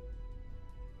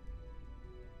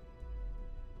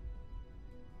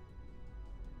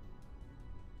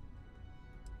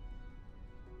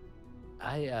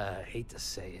 I hate to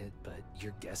say it, but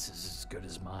your guess is as good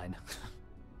as mine.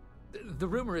 The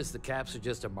rumor is the caps are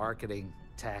just a marketing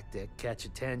tactic. Catch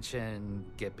attention,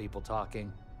 get people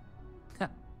talking.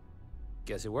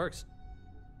 Guess it works.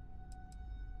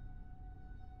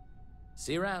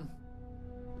 See you around.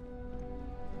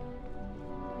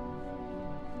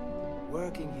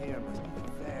 Working here must be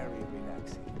very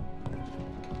relaxing.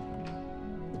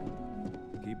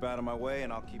 Keep out of my way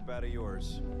and I'll keep out of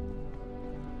yours.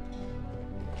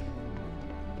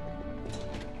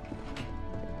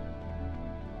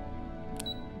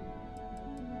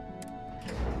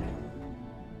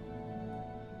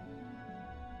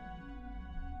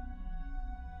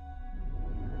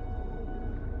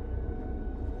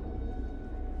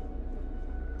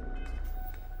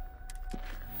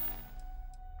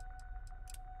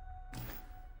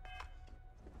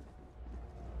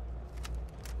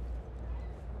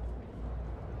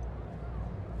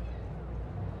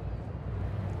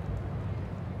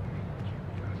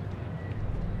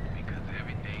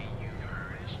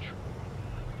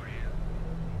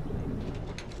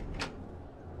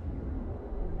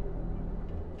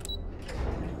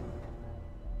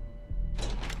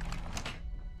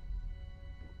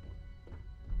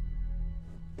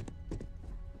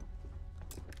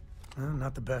 Well,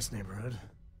 not the best neighborhood.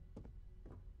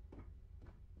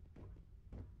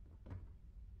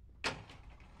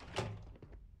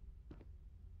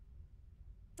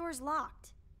 Door's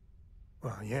locked.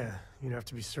 Well, yeah, you'd have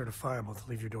to be certifiable to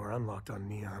leave your door unlocked on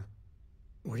Neon.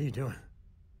 What are you doing?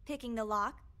 Picking the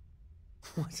lock.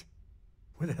 What?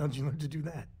 Where the hell did you learn to do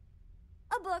that?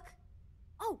 A book.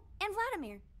 Oh, and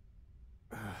Vladimir.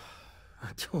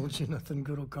 I told you nothing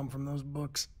good will come from those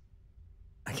books.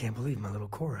 I can't believe my little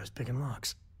Cora is picking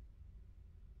locks.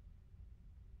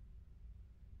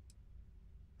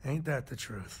 Ain't that the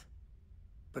truth?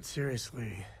 But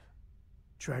seriously,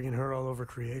 dragging her all over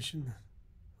creation?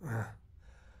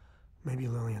 Maybe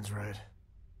Lillian's right.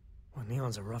 Well,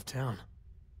 Neon's a rough town.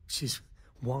 She's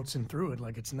waltzing through it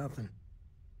like it's nothing.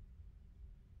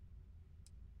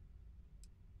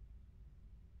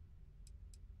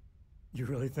 You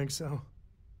really think so?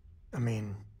 I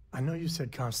mean, I know you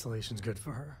said Constellation's good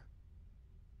for her.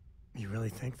 You really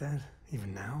think that,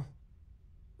 even now?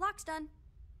 Lock's done.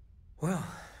 Well,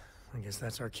 I guess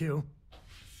that's our cue.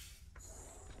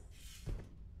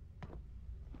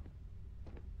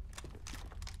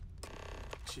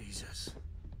 Jesus.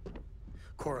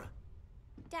 Cora.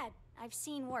 Dad, I've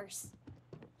seen worse.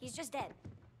 He's just dead.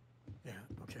 Yeah,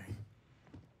 okay.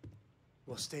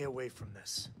 Well, stay away from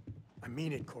this. I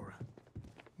mean it, Cora.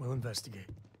 We'll investigate.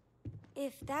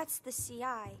 If that's the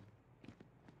CI,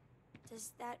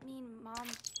 does that mean Mom...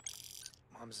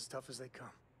 Mom's as tough as they come.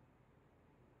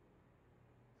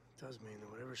 It does mean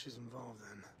that whatever she's involved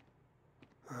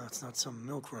in, it's not some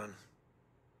milk run.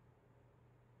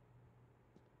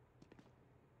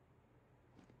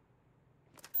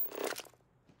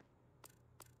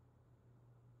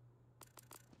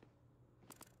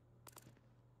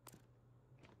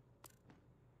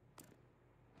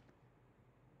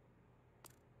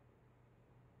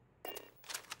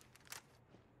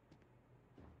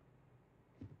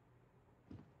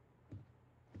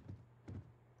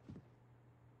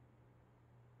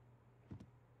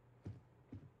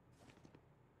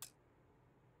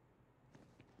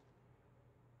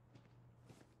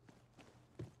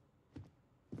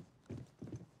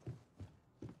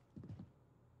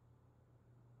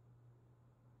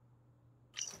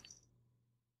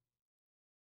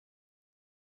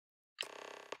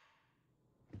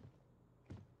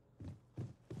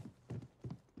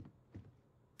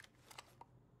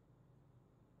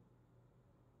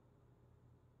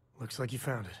 Looks like you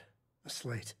found it. A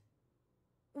slate.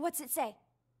 What's it say?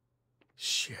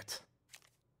 Shit.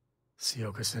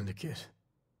 Sioka Syndicate.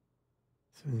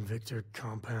 Victor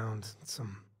compound,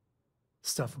 some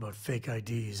stuff about fake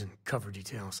IDs and cover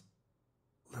details.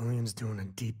 Lillian's doing a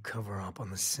deep cover-up on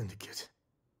the Syndicate.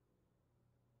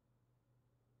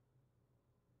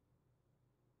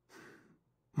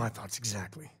 My thoughts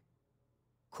exactly.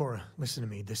 Cora, listen to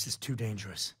me. This is too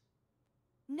dangerous.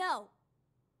 No.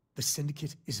 The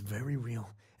Syndicate is very real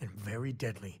and very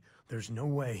deadly. There's no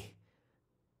way.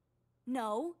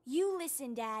 No, you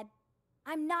listen, Dad.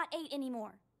 I'm not 8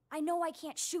 anymore. I know I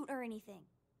can't shoot or anything.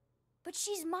 But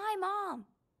she's my mom.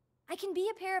 I can be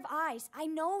a pair of eyes. I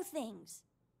know things.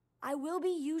 I will be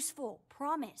useful,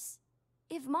 promise.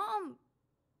 If Mom...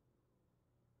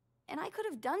 And I could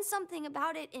have done something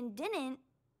about it and didn't.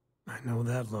 I know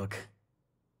that look.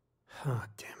 Oh,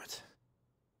 damn it.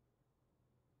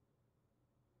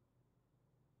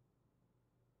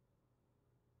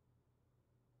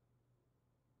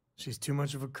 She's too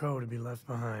much of a co to be left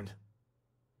behind.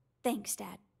 Thanks,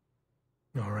 Dad.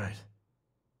 All right.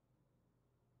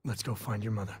 Let's go find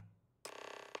your mother.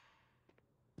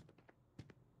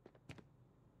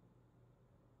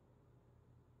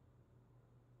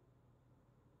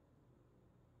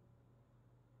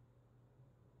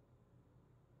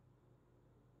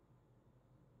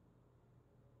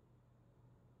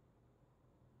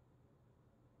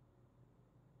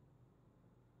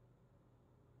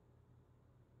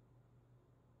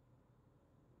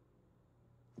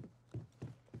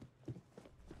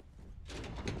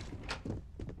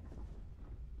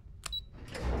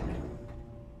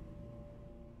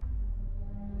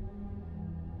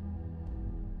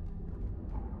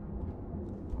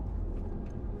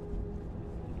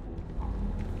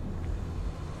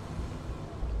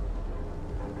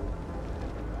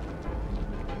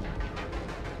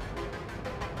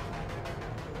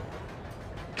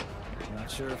 Not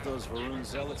sure if those Varun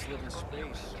zealots live in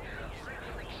space.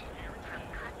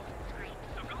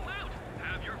 So go out,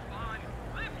 have your fun,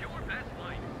 live your best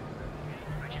life.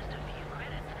 For just a few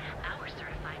credits, our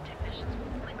certified technicians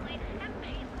will quickly and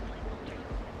painlessly filter you.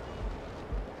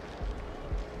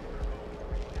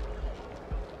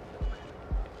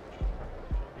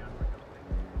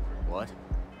 What?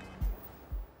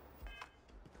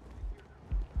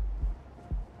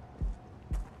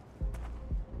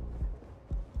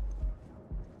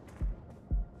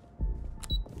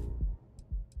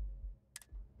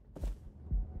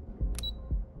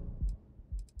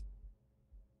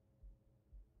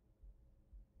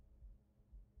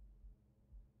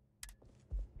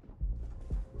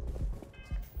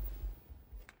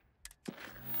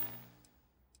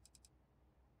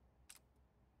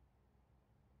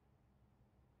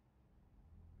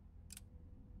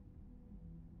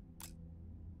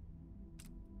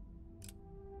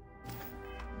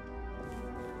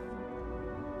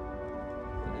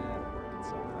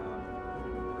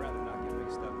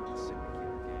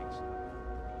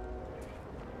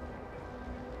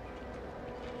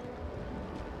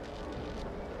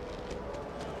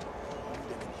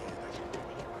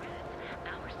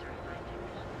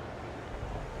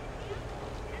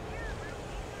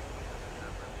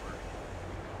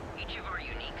 Each of our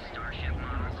unique starship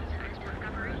models is expert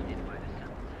discovery.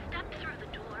 Step through the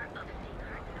door of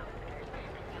secret outfitters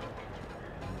and you'll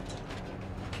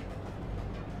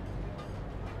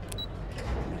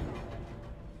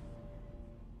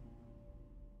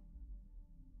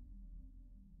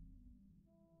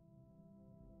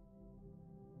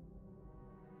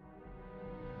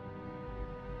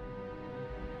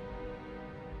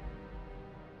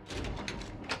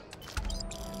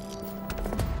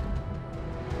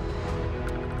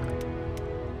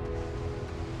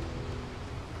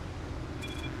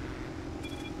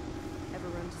Ever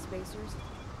run to spacers?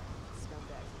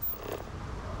 Scumbags.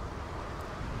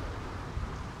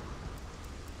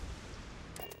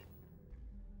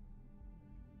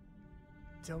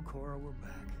 Tell Cora we're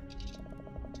back.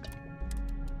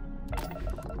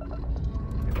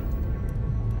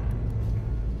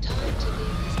 Time to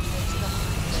leave this place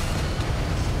behind.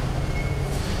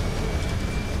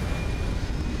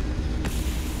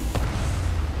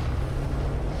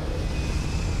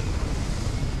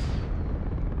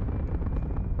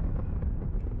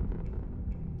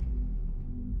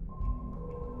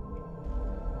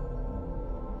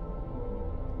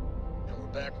 And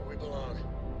we're back where we belong.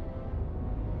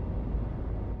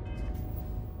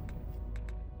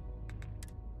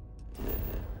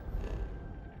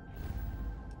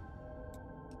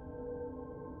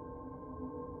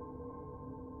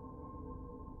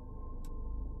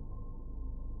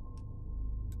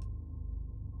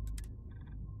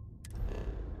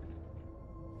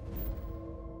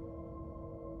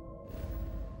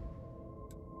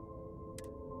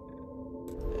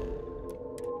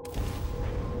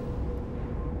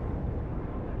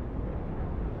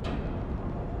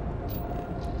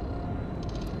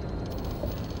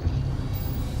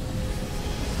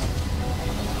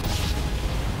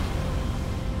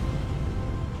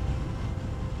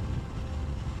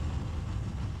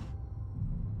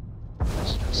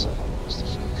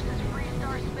 This is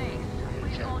Freestar Space.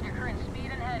 Please hold your current speed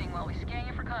and heading while we scan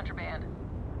you for contraband.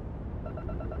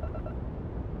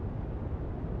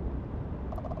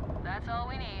 That's all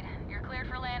we need. You're cleared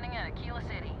for landing at Aquila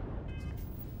City.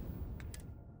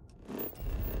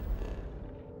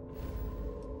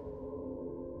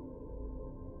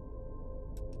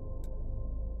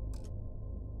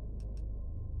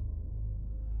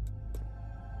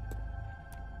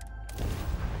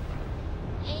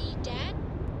 Hey, Dad?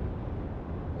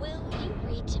 Will you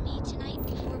read to me tonight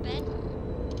before bed?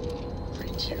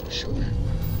 Read to you, sure.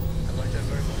 I'd like that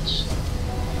very much.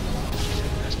 You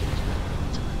didn't ask me to do that all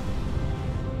the time.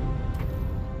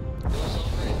 It was all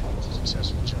right. It's a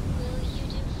successful job. Will you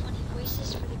do funny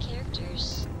voices for the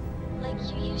characters? Like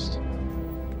you used to?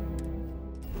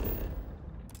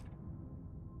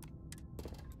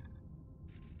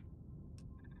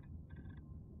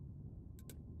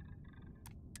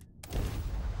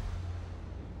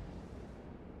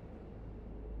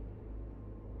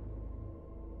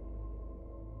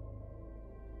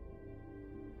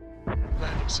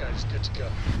 Landing site is good to go.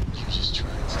 You just try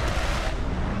and stay.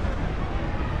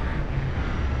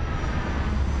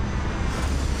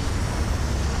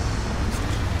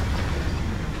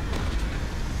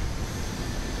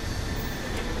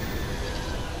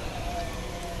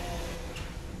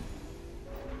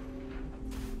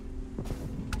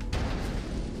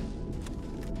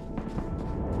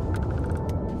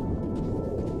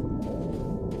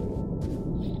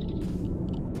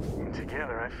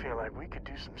 Together, I feel like we could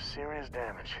do some serious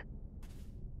damage.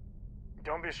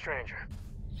 Don't be a stranger.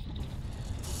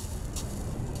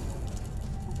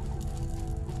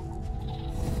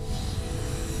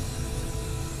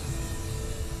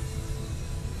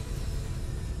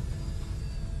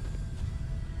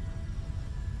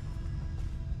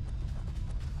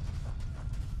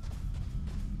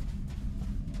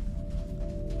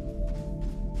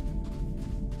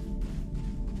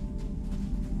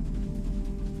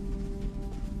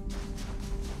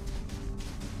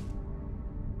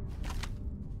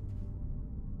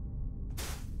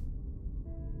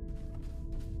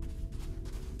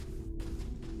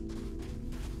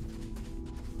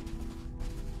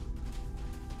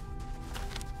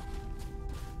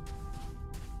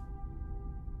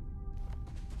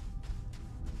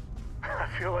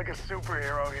 I feel like a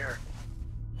superhero here.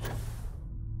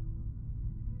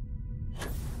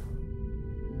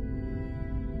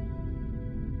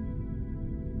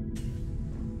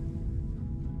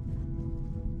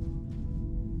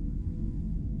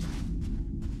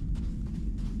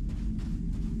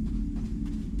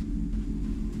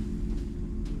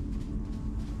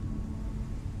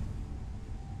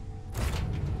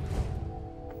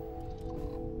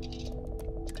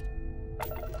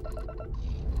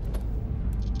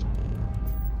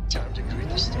 Time to greet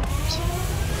the stars.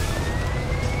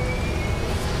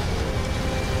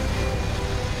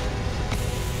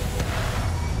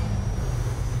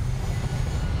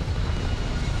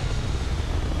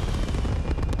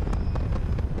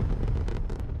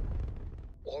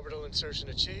 Orbital insertion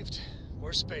achieved.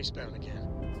 We're spacebound again.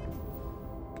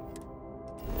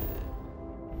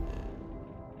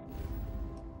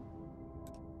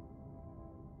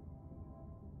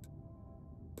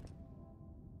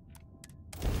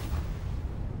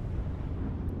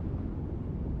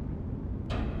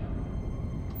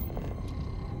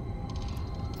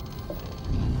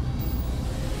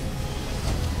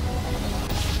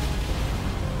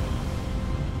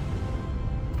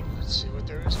 Let's see what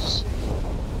there is to see.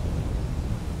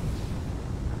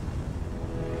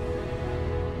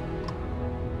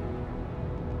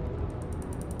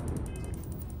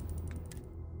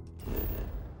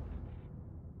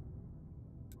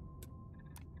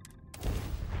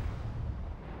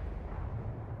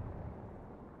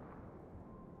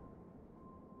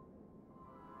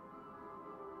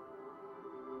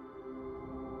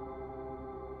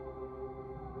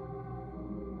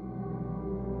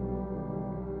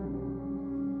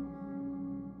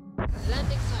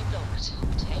 Landing site locked.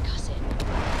 Take us in.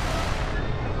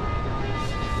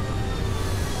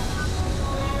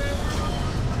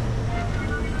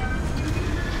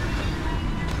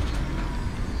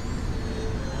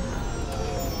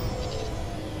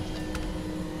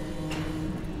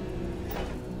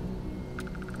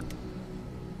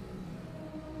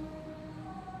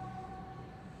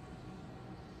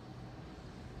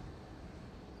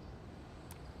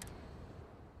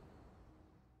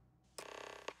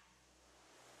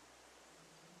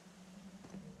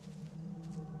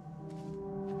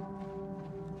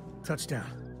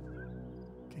 Touchdown.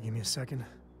 Okay, give me a second.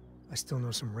 I still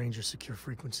know some Ranger secure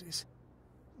frequencies.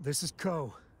 This is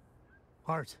Co.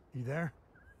 Hart, you there?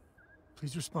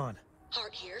 Please respond.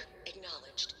 Hart here,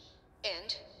 acknowledged.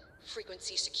 And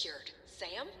frequency secured.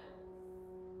 Sam?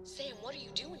 Sam, what are you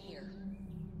doing here?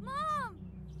 Mom!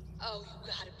 Oh, you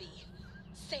gotta be.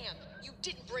 Sam, you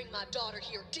didn't bring my daughter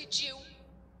here, did you?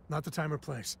 Not the time or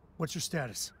place. What's your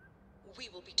status? We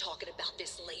will be talking about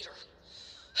this later.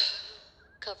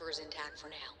 Cover is intact for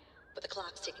now, but the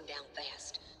clock's ticking down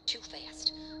fast. Too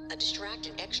fast. A distract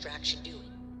and extract should do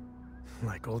it.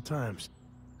 Like old times.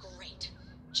 Great.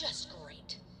 Just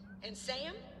great. And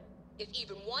Sam, if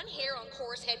even one hair on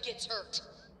Cora's head gets hurt...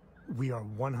 We are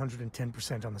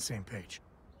 110% on the same page.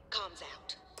 Comms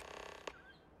out.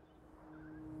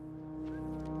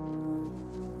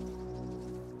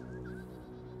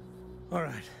 All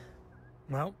right.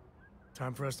 Well,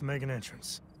 time for us to make an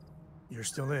entrance. You're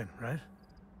still in, right?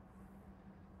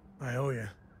 I owe you.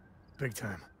 Big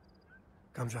time.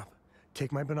 Comes up.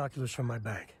 Take my binoculars from my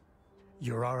bag.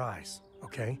 You're our eyes,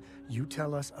 okay? You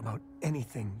tell us about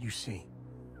anything you see.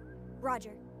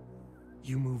 Roger.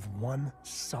 You move 1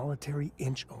 solitary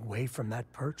inch away from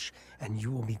that perch, and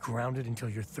you will be grounded until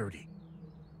you're 30.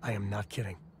 I am not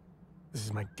kidding. This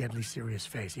is my deadly serious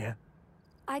face, yeah?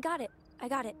 I got it. I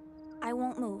got it. I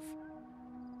won't move.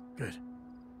 Good.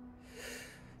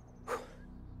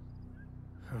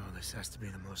 Oh, this has to be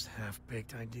the most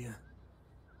half-baked idea.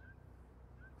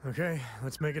 Okay,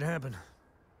 let's make it happen.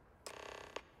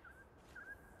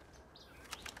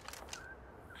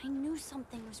 I knew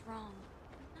something was wrong.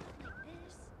 Not like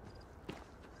this.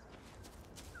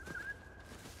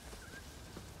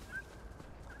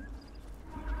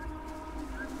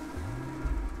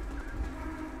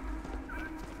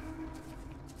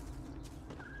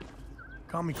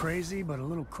 Call me crazy, but a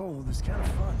little cold is kind of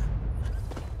fun.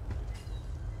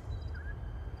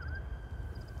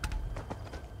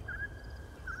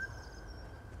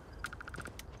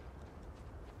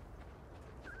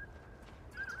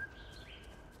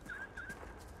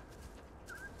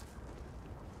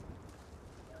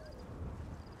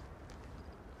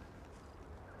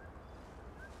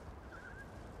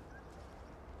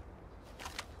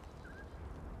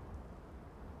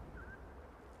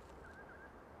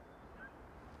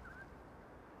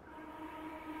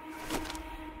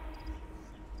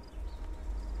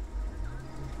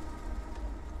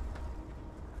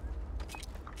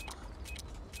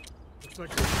 Looks like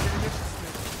things are getting interesting.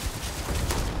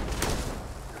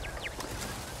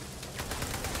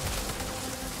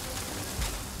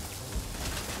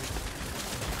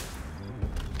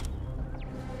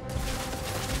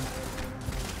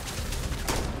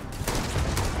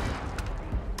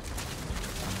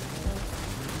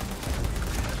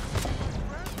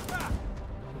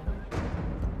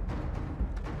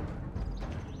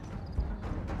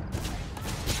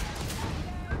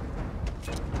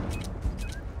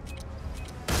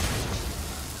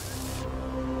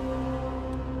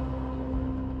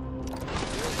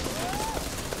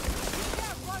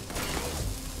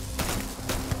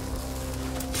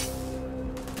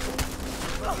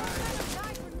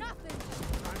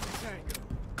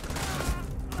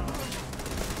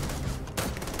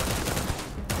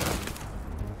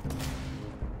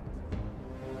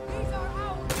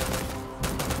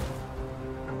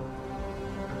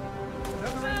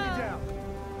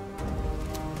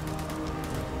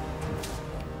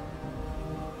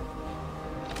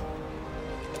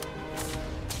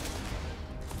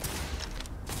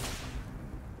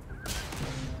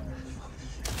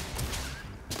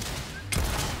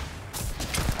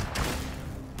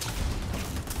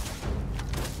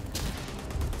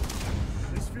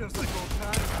 Feels like old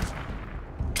times.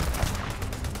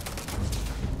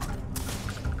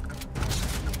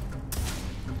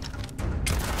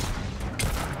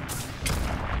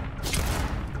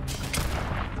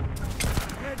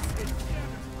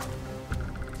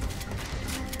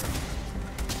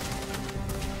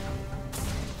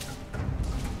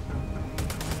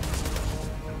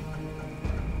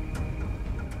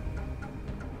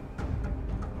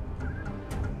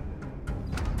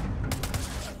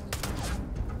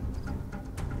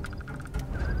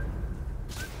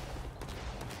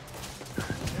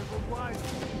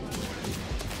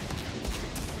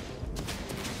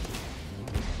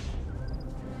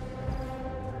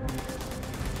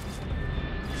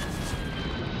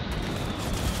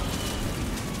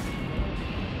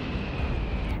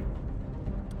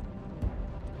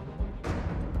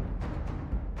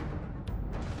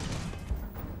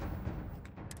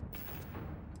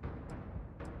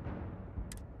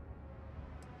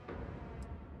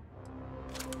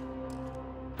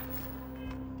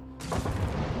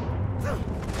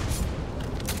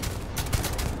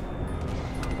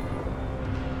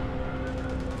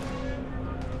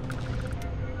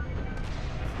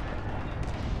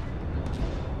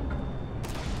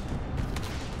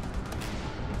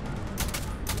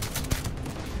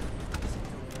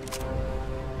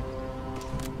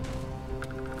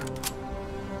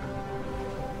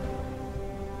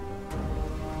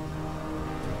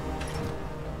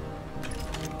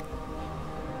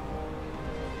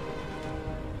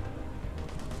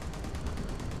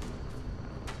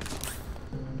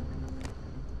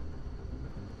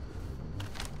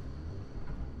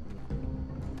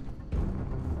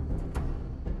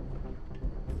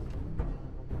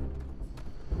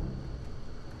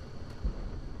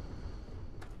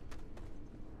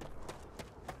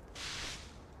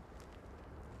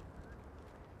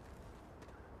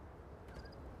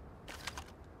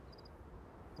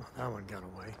 Well, that one got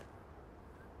away.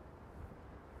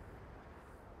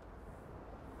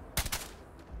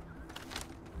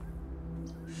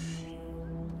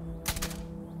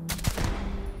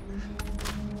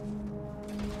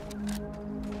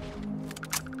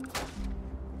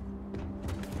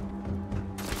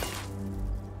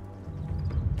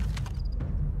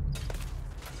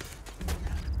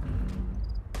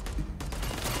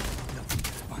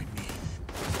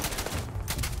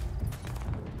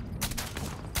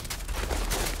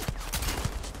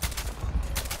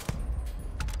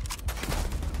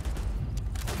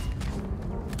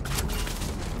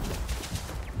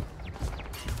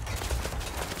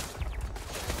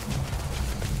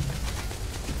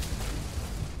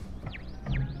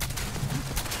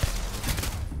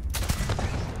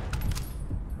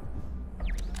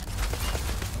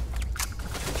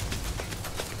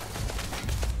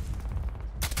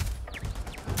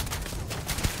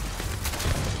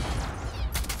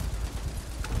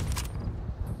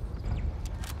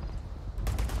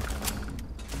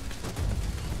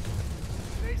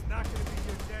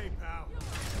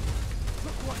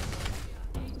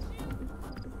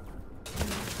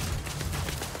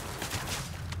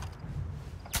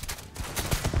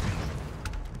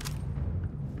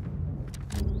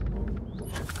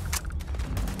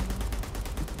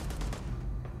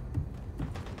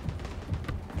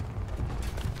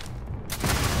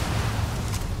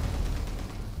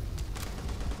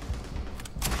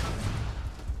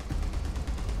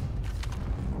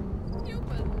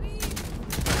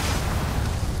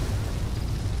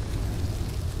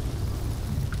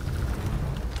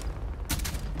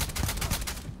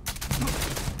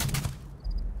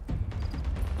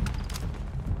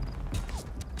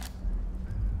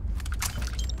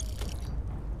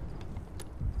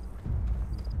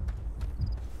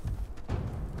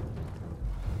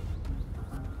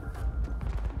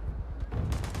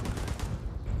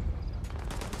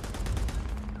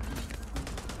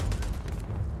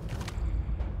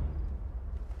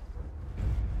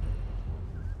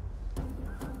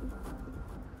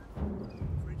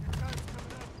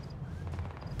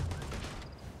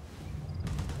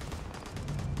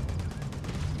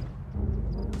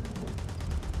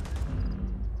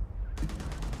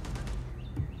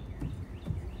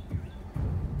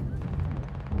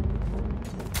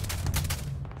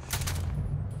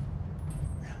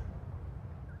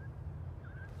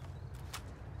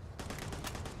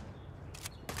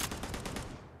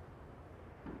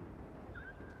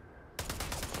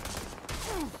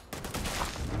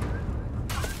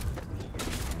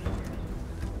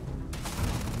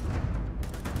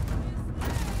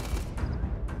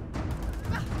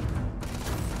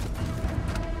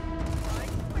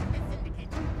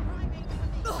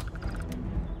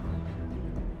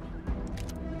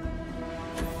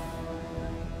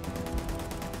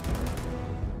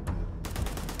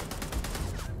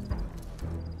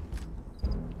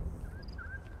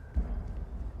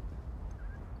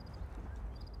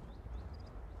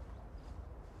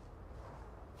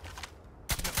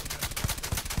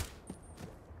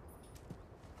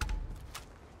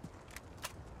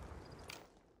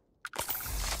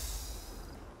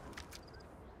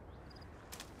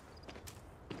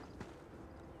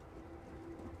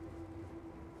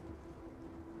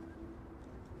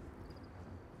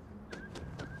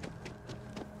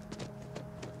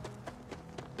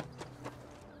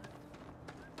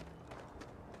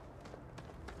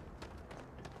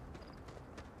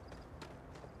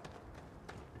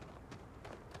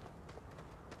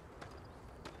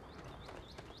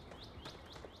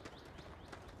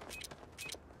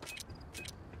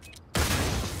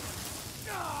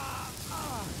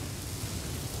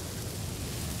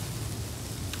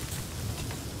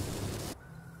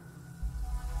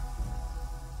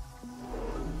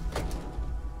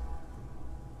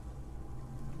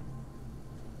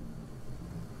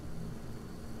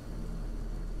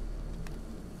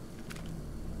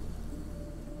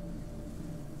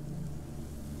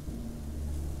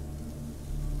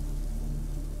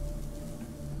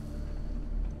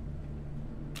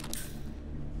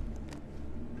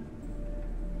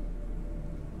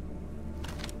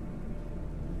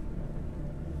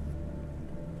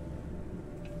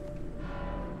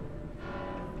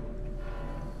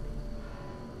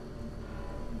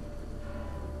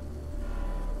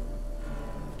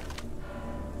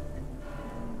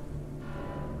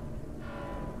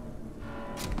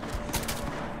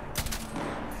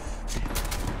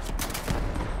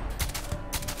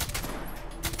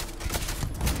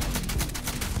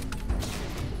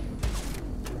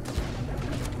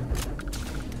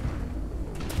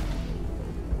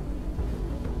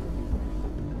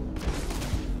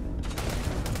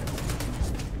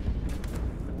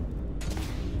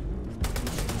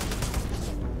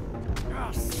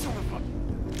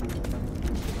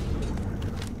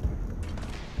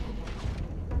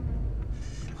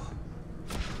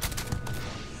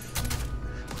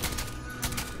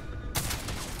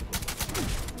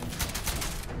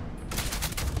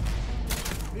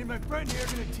 friend here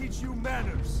gonna teach you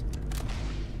manners.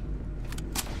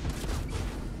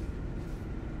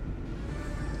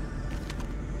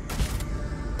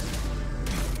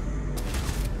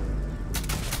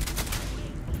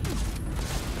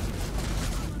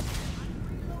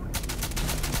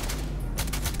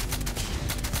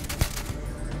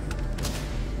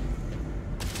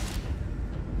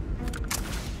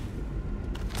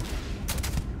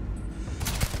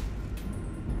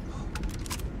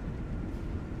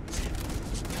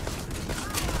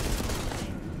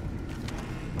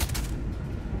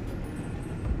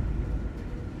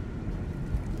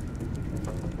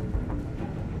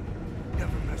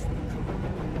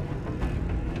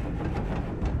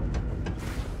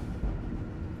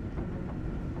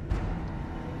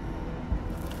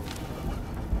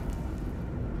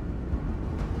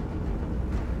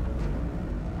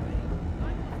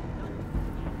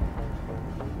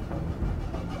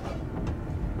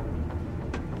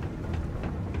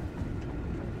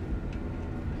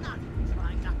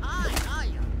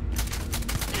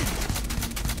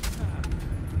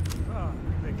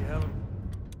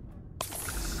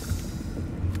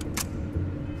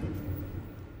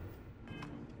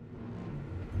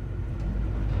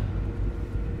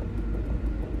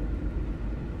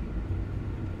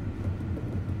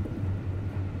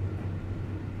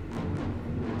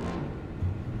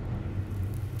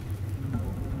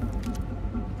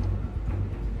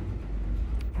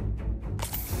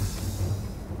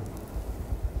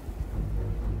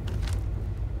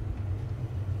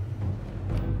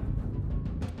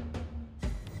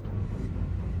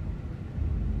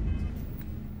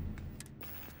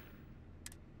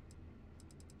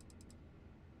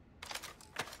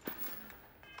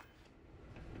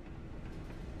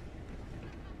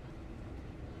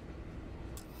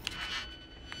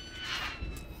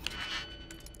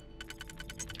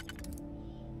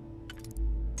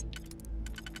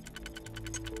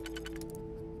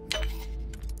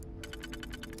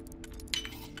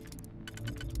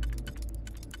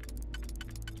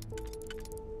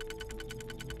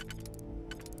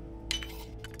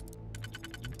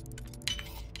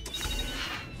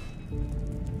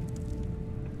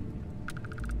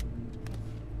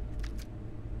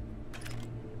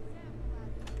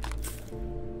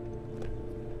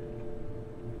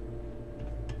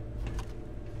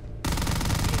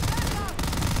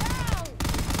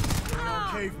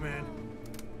 Caveman.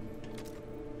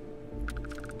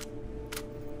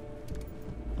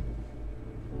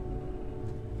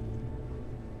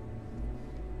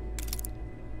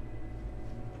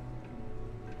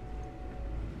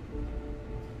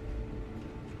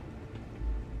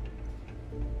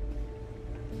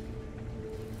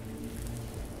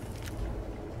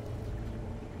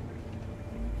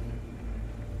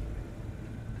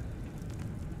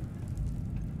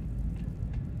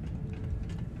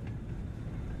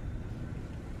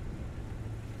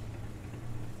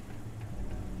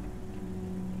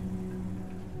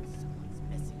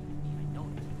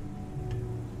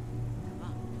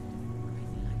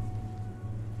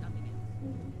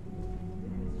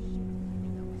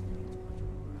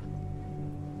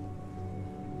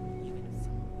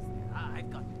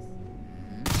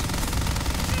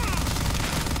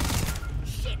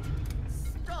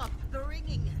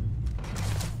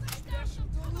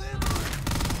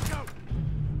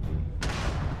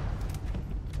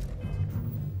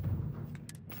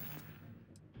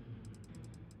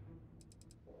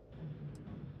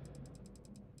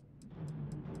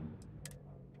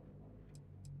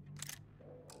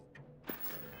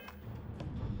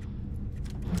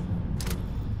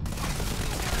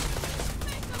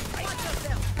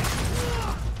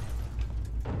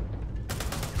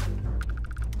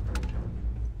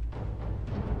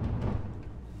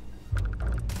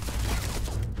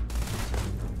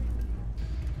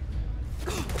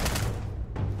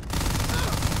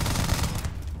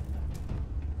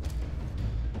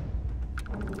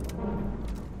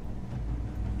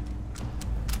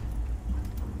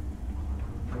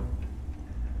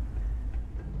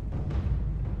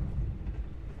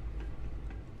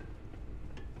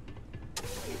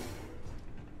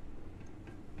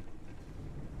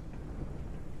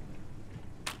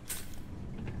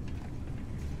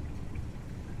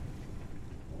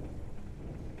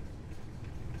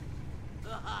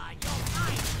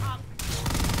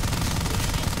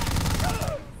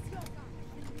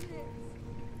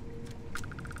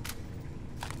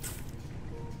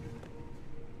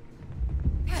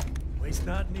 Waste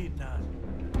not, need not.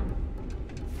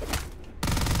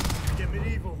 Get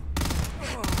medieval.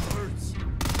 Oh, hurts.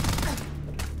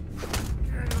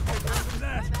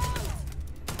 That.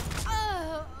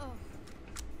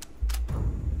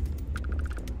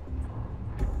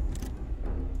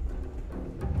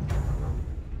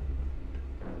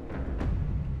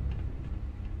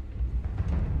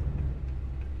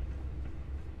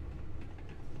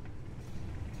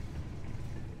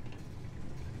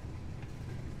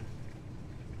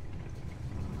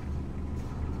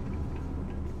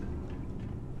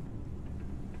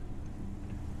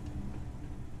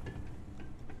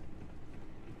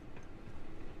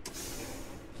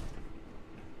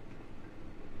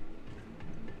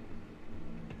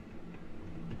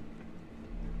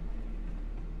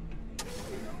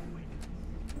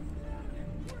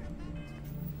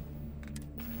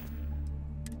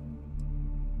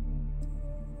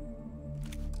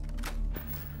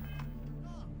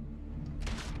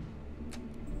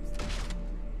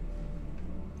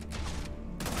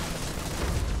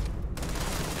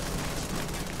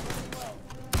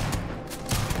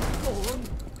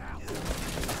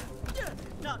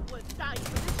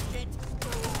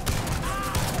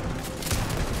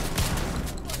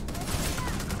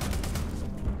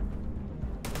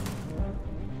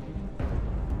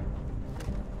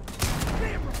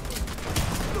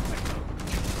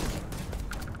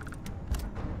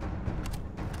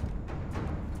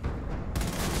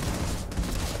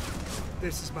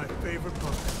 This is my favorite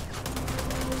part.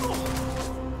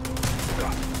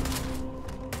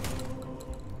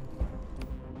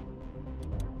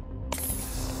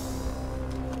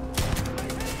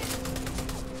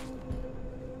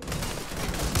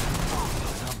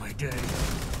 Not my day.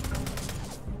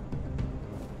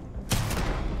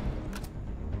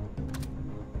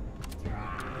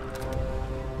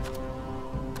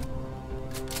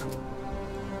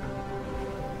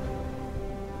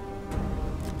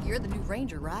 You're the new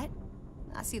ranger, right?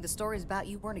 I see the stories about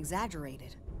you weren't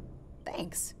exaggerated.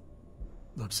 Thanks.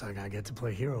 Looks like I get to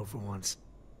play hero for once.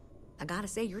 I gotta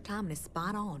say, your timing is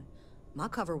spot on. My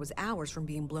cover was hours from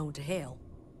being blown to hell.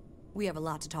 We have a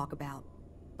lot to talk about,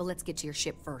 but let's get to your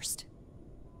ship first.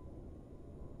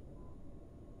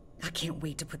 I can't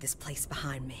wait to put this place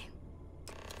behind me.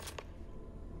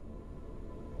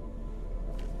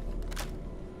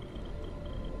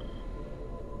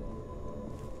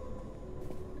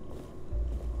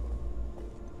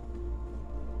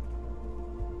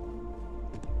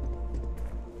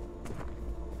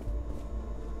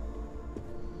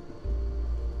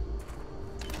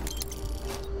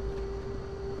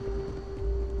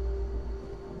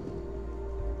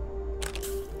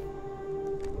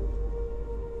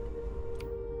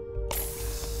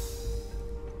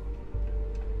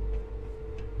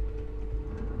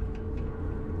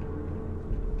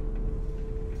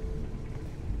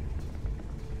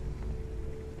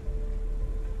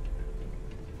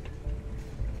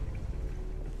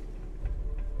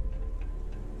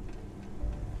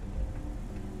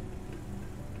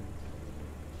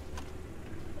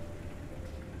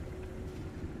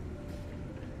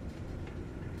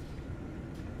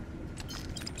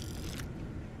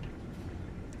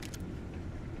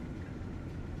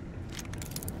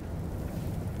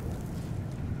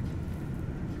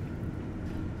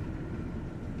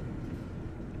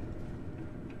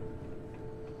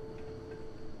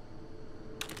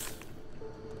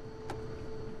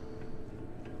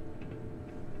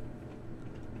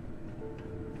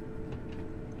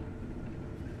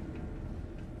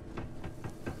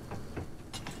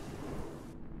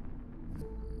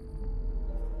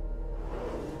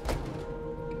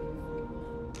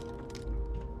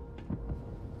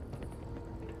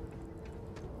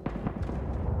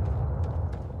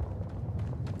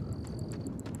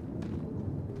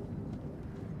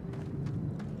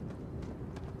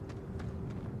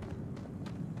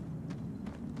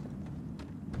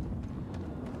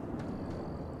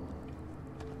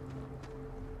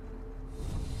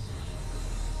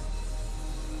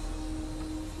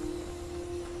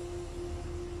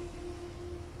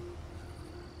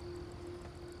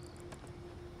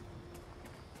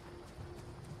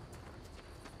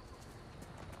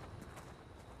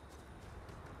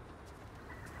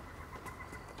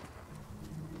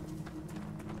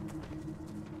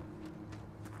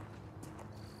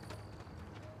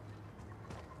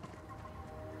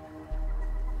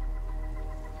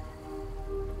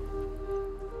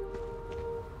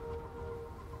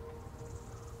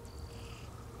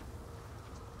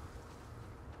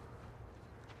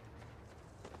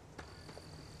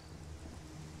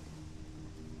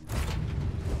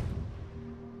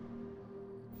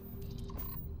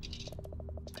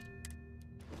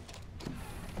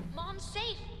 Mom's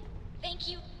safe. Thank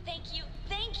you, thank you,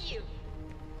 thank you.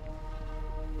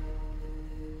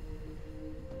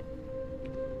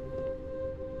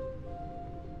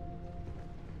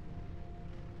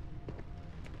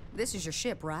 This is your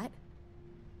ship, right?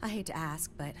 I hate to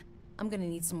ask, but I'm gonna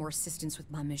need some more assistance with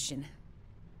my mission.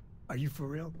 Are you for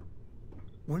real?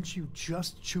 Weren't you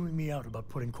just chewing me out about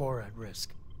putting Cora at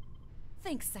risk?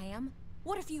 Thanks, Sam.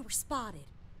 What if you were spotted?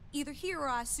 Either here or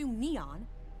I assume Neon.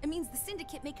 It means the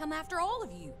Syndicate may come after all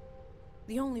of you.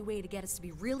 The only way to get us to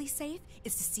be really safe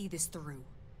is to see this through.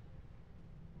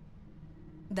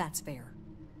 That's fair.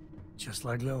 Just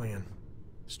like Lillian.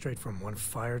 Straight from one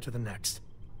fire to the next.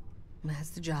 That's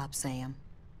the job, Sam.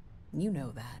 You know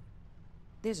that.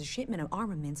 There's a shipment of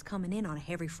armaments coming in on a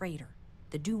heavy freighter,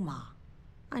 the Duma.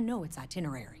 I know its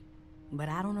itinerary, but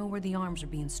I don't know where the arms are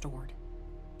being stored.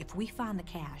 If we find the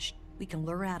cache, we can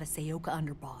lure out a Sayoka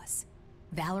underboss,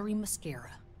 Valerie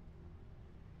Mascara.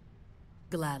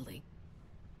 Gladly.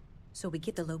 So we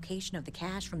get the location of the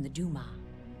cache from the Duma.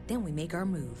 Then we make our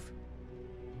move.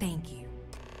 Thank you.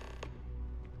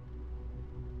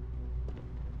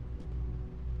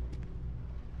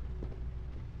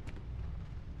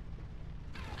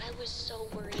 I was so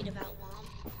worried about Mom.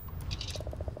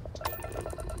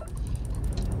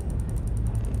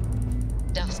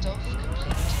 Dust off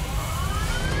complete.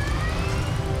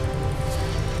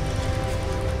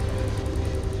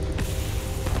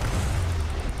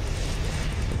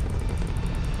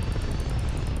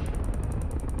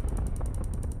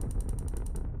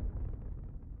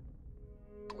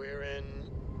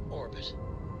 it.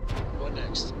 What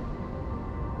next?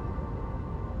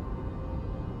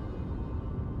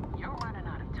 You're running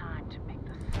out of time to make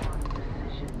the smart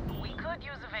decision. We could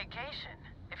use a vacation.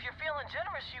 If you're feeling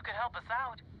generous, you could help us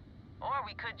out. Or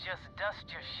we could just dust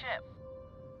your ship.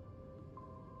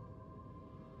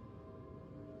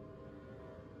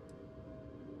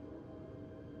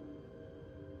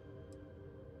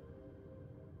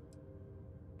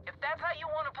 If that's how you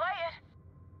want to play it.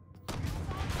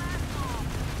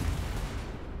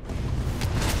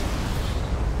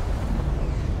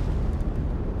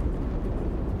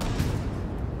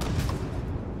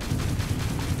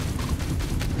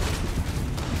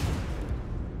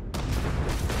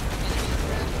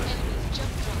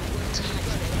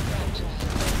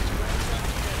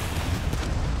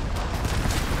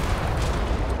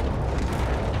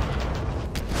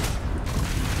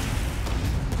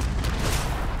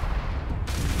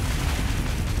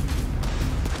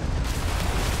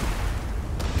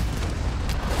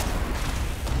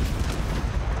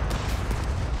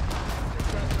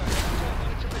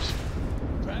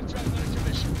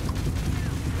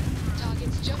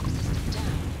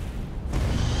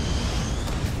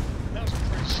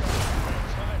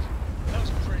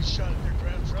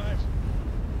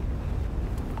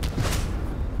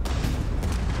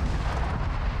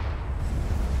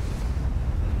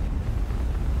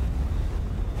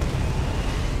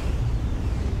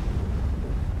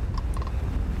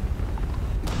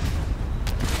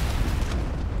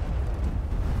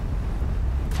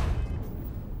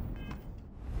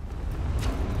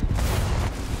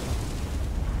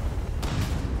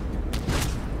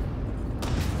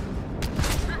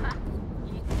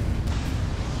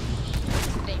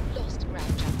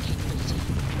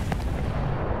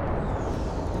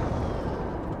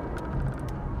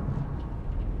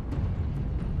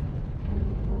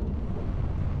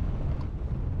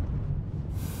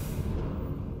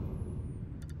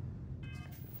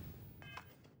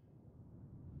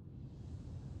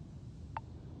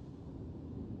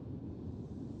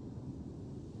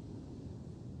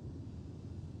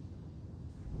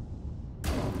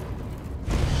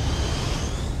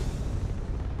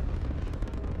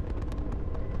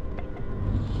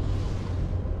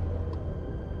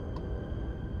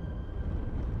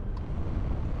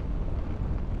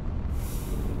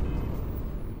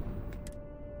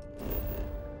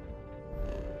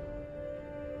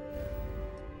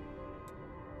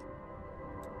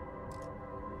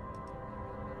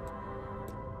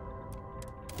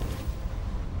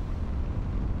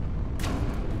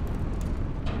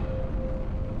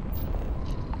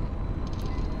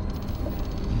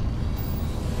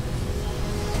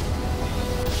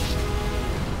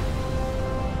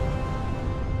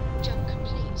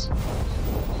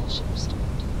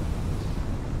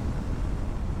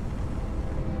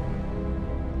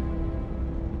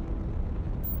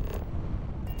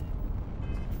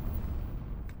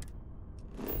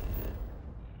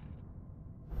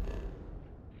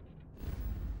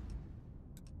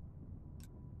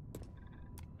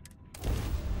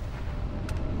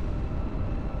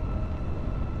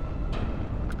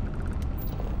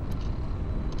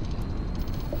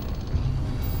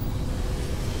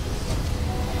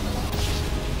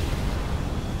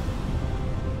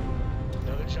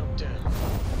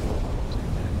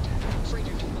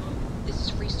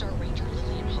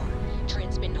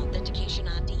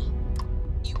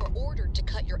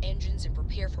 engines and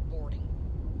prepare for boarding.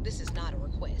 This is not a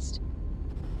request.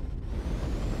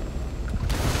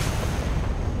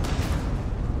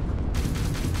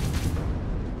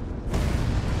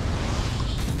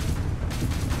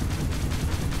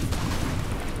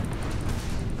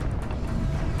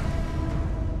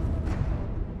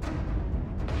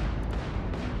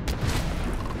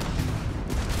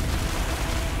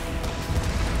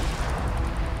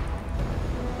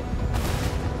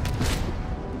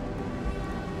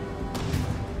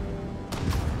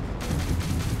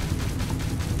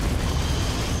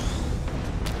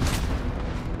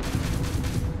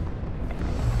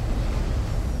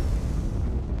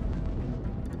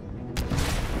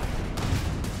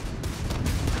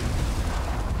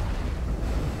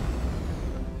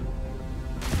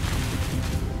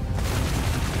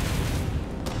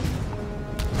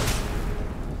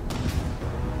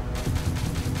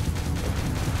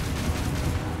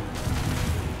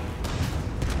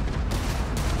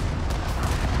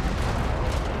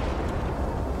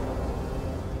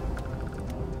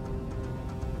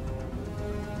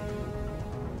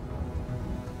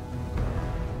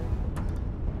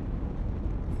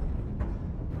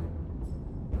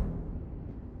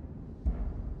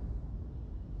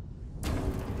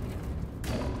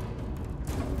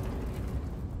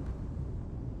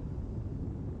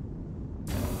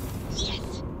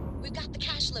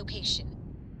 cache location.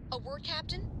 A word,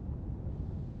 Captain?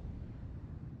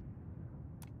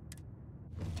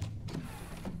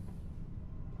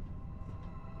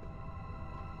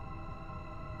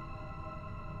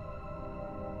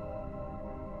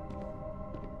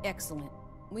 Excellent.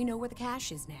 We know where the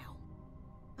cache is now.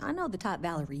 I know the type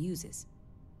Valerie uses.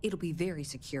 It'll be very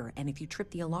secure, and if you trip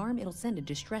the alarm, it'll send a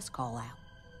distress call out.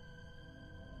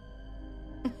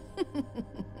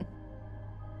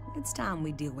 It's time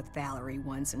we deal with Valerie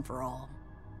once and for all.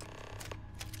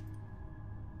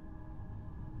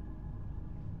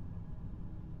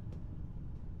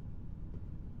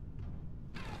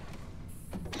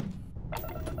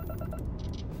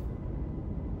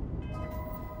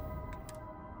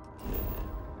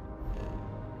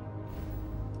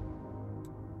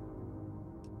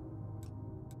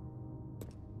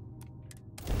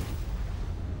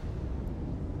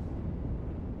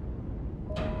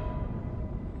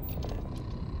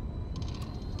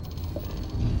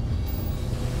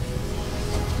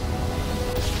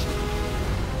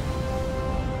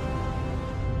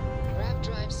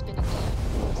 Drive spinning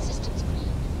down. Systems green.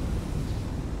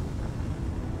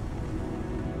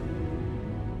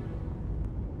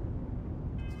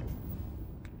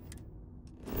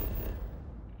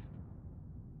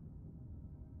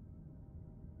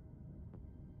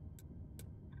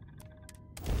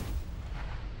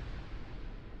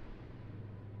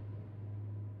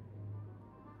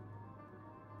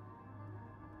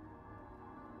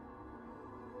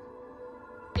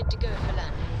 Good to go for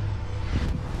landing.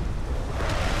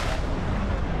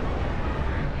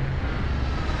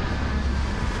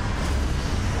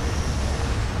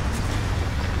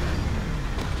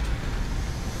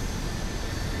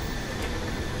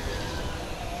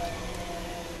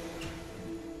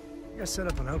 I set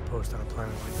up an outpost on a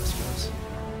planet like this once.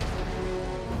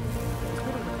 It's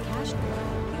good with the cache the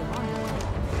alarm will go off.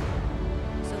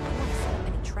 So if you want to set up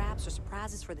any traps or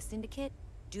surprises for the Syndicate,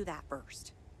 do that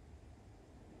first.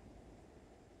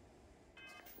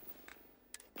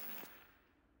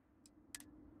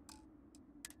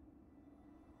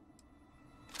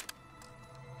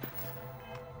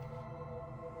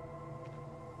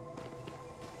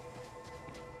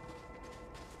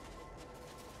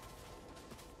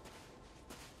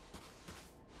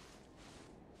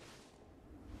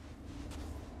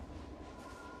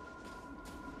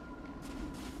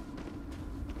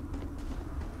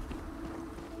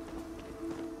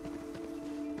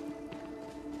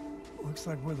 Looks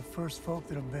like we're the first folk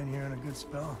that have been here in a good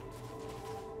spell.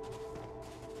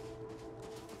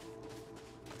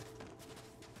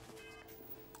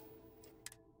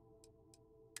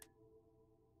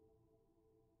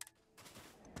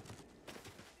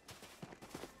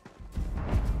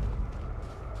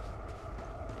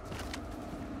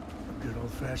 A good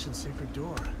old-fashioned secret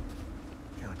door.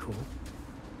 Kinda cool.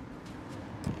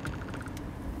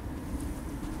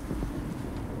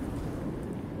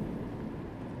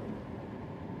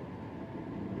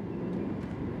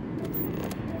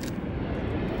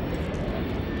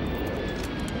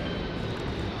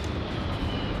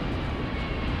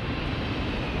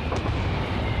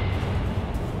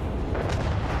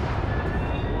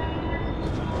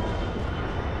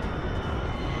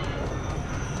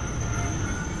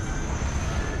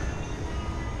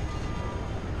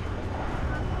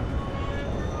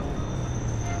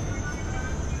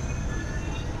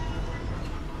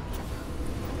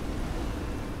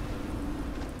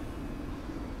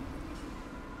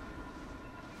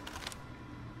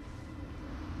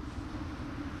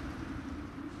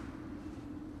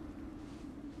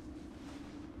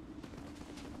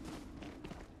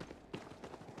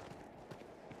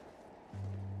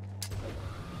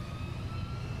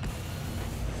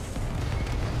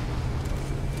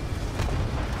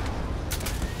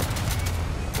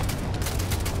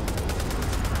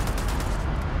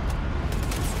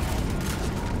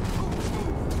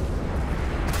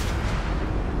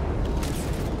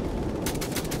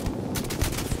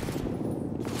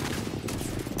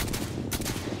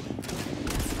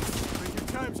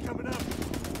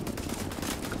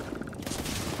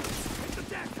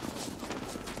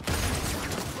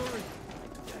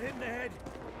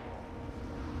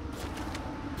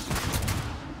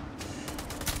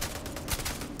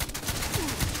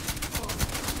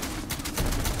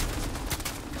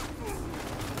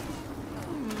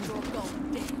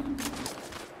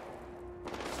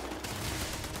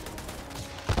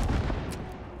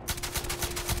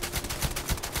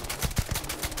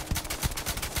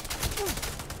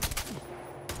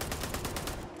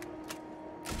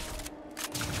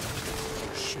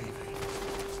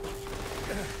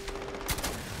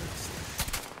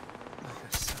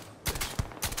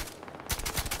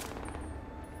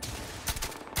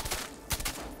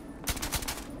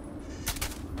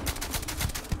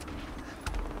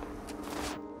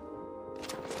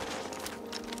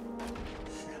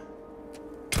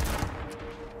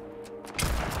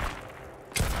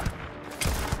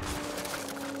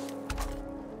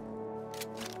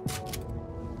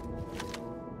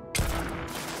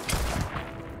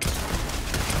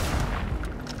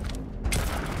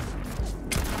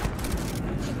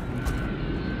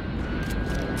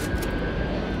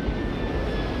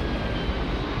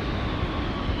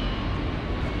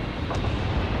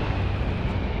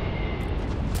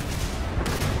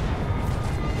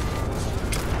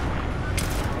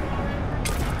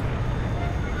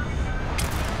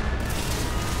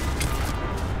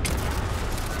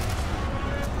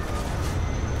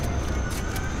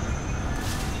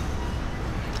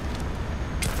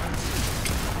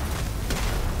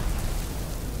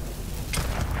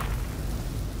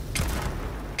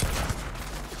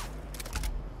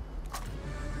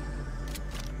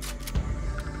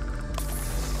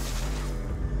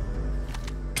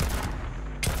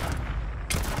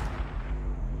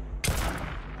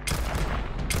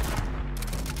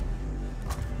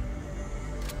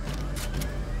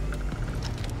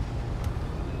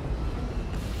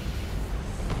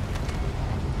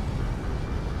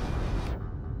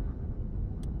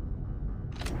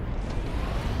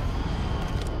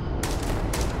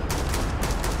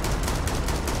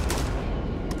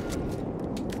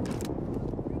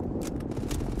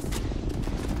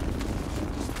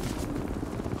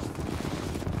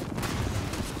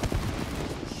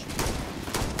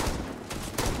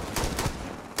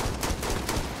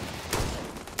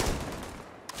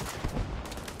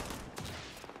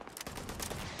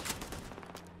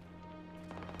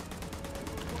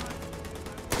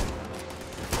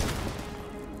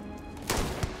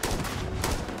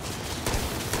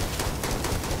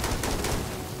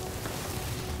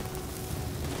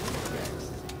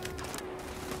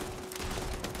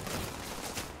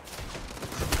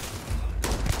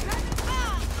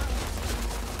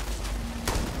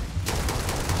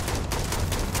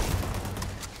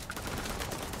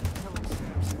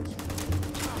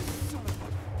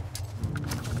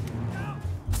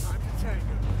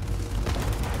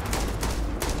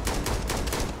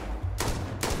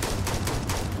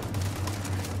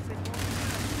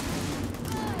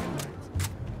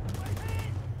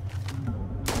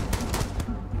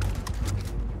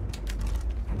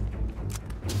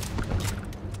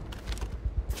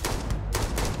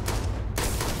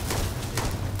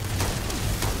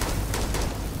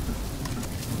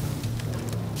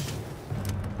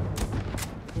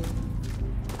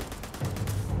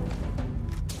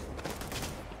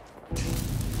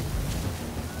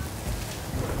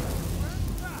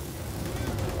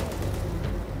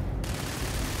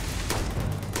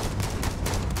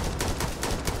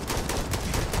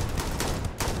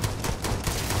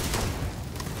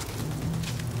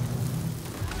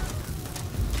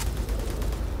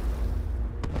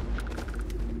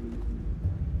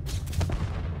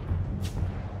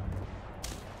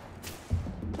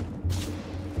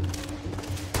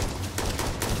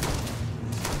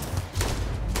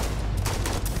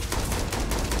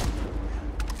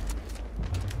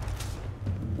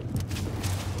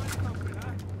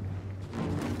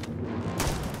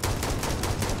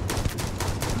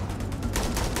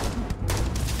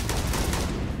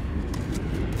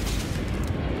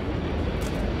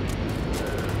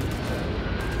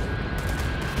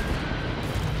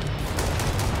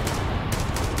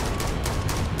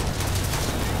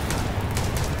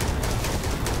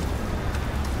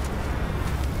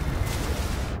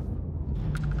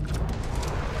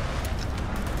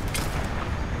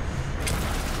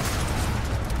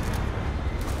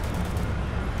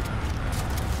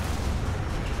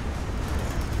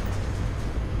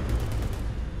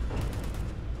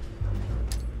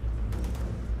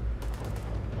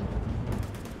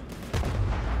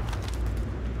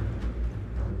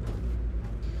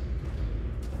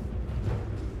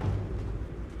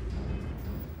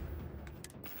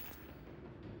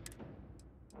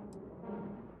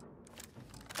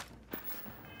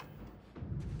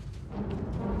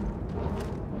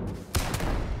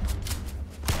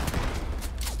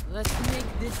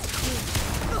 this king.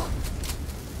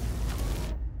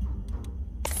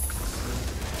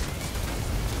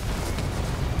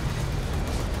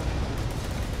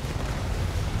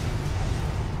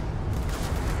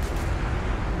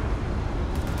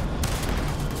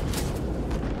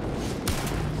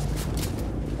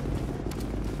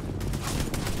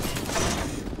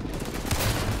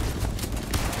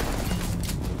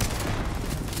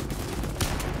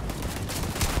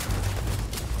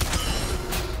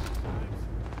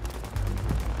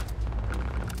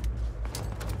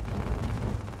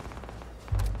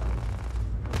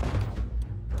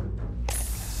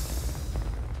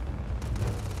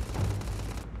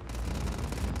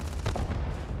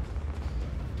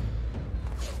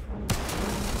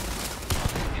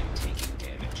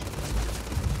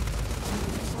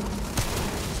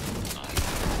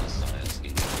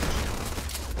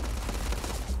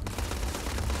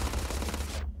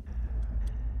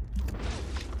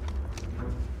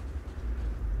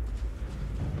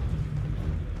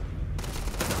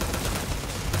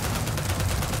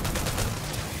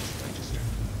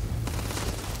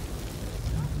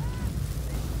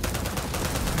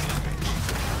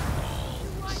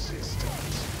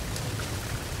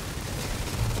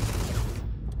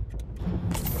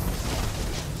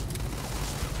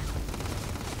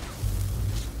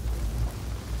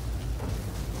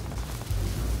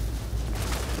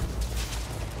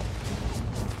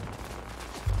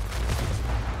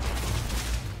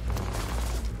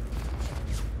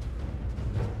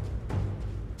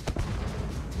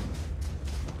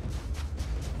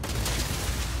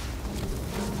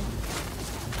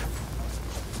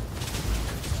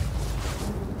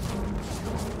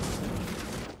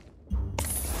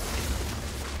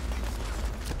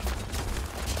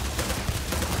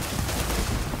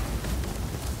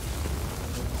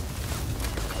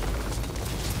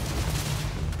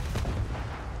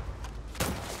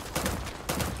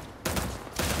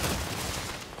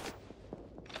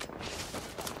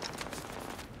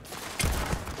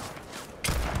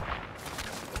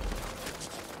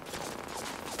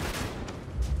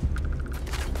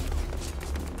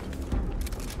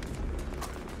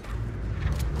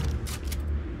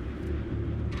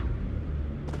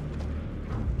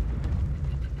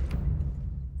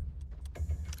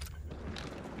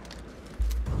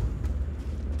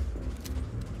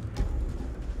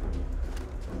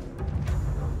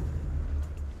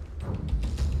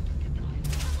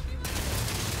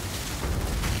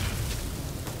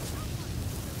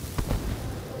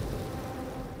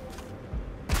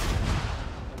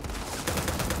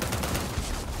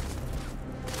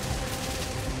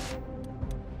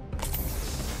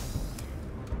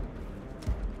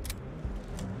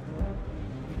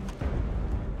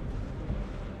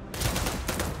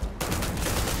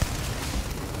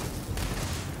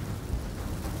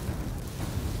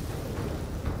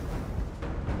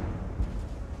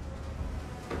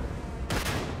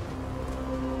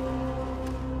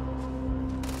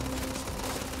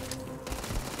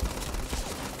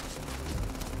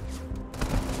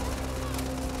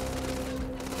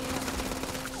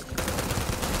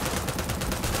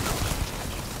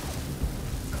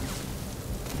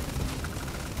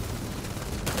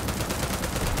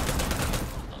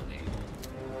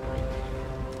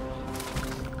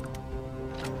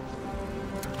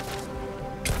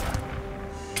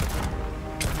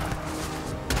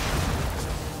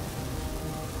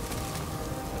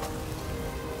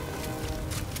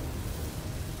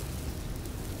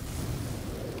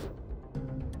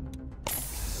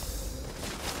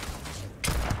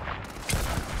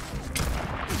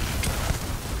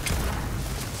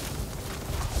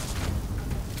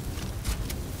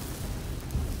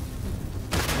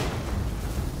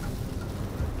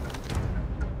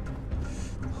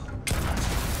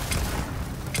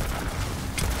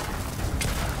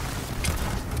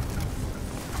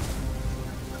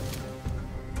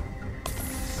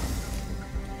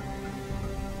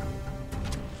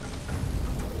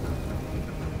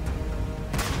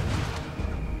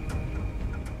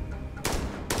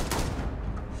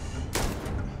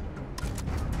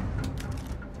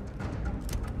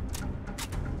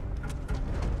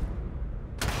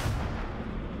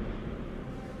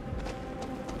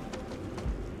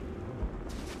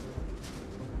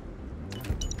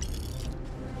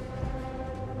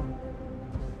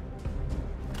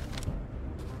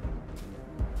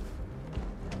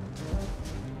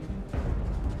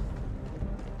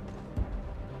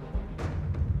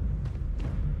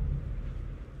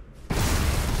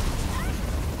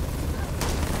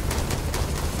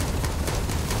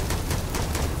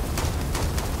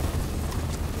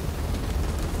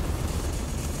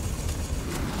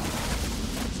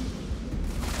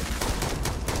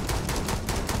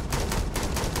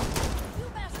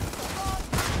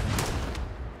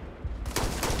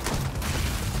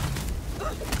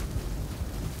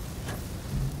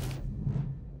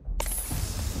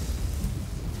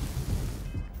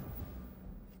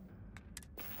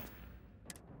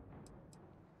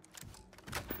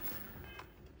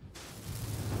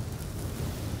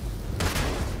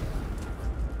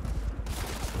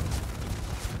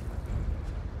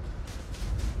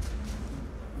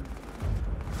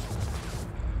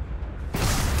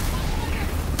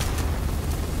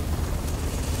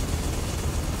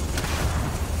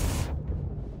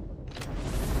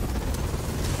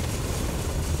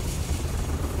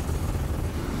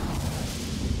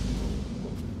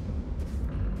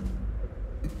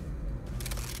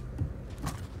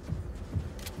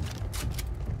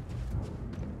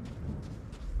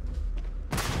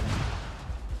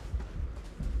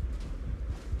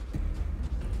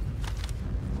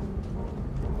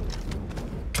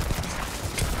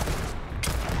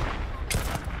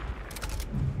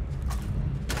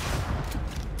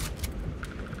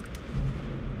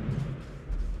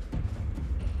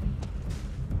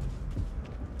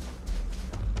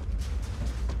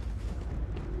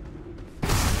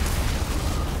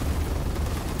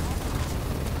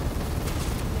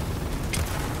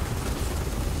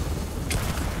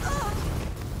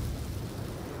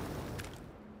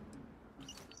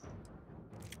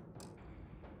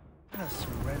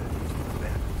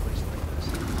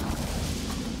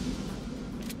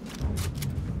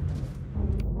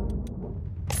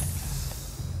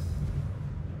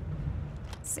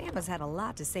 Sam has had a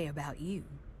lot to say about you.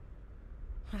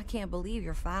 I can't believe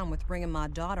you're fine with bringing my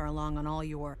daughter along on all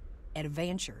your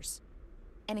adventures.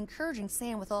 And encouraging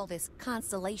Sam with all this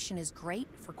constellation is great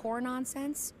for core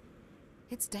nonsense?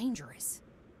 It's dangerous.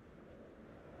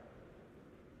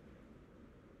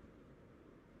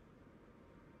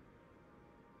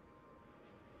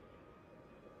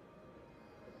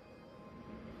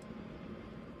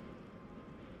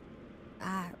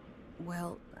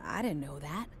 Well, I didn't know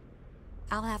that.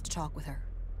 I'll have to talk with her.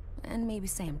 And maybe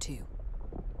Sam too.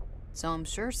 So I'm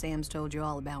sure Sam's told you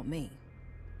all about me.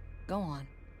 Go on.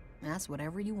 Ask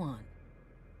whatever you want.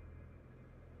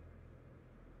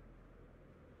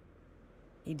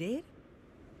 He did?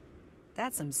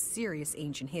 That's some serious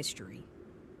ancient history.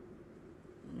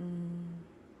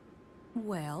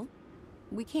 Well,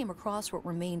 we came across what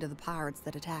remained of the pirates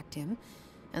that attacked him,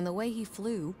 and the way he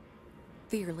flew,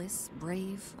 fearless,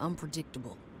 brave,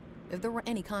 unpredictable. If there were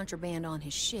any contraband on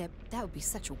his ship, that would be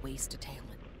such a waste of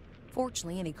talent.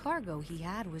 Fortunately, any cargo he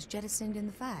had was jettisoned in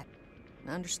the fight.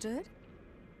 Understood?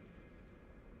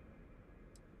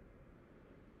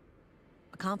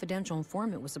 A confidential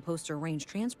informant was supposed to arrange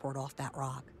transport off that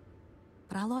rock,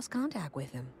 but I lost contact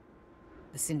with him.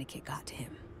 The Syndicate got to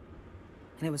him,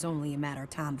 and it was only a matter of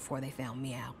time before they found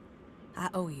me out. I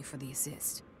owe you for the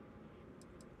assist.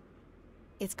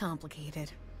 It's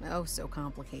complicated. Oh, so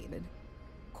complicated.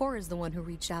 Cora's the one who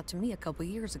reached out to me a couple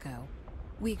years ago.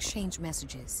 We exchanged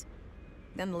messages.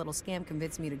 Then the little scam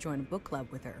convinced me to join a book club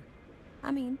with her. I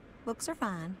mean, books are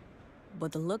fine.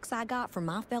 But the looks I got from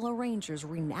my fellow Rangers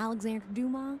reading Alexander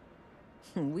Dumas,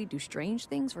 we do strange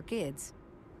things for kids.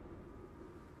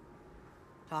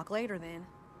 Talk later, then.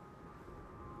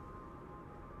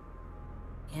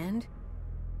 And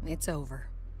it's over.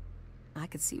 I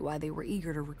could see why they were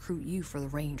eager to recruit you for the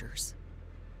Rangers.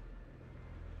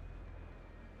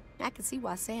 I could see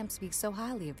why Sam speaks so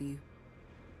highly of you.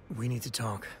 We need to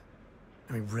talk.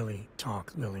 I mean, really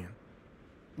talk, Lillian.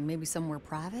 Maybe somewhere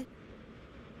private?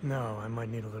 No, I might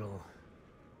need a little...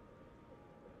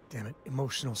 damn it,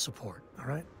 emotional support, all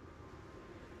right?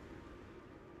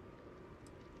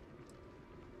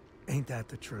 Ain't that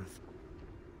the truth?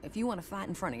 If you want to fight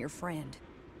in front of your friend,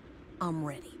 I'm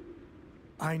ready.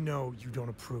 I know you don't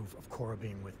approve of Cora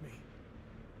being with me.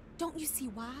 Don't you see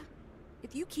why?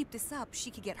 If you keep this up,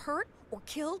 she could get hurt, or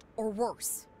killed, or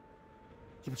worse.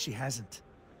 Yeah, but she hasn't.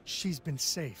 She's been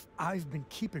safe. I've been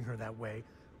keeping her that way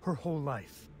her whole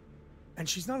life. And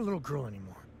she's not a little girl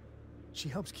anymore. She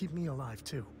helps keep me alive,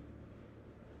 too.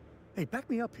 Hey, back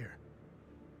me up here.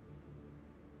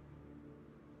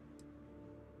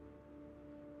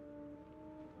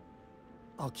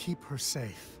 I'll keep her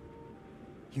safe.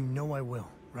 You know I will,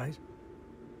 right?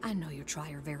 I know you'll try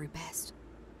your very best.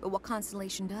 But what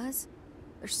Constellation does,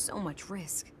 there's so much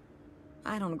risk.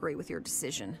 I don't agree with your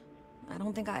decision. I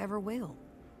don't think I ever will.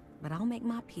 But I'll make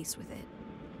my peace with it.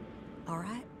 All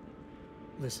right?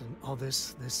 Listen, all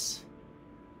this,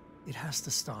 it has to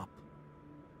stop.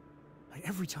 Like,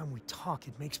 every time we talk,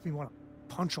 it makes me want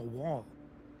to punch a wall.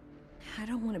 I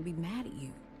don't want to be mad at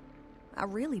you. I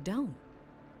really don't.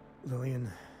 Lillian,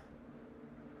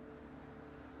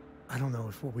 I don't know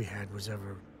if what we had was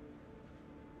ever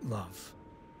love.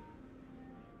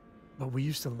 But we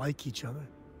used to like each other.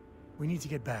 We need to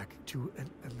get back to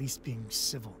at least being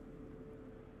civil.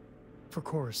 For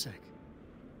Cora's sake.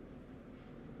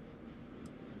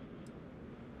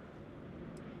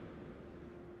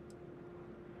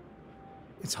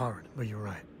 It's hard, but you're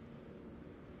right.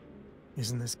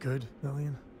 Isn't this good,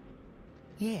 Lillian?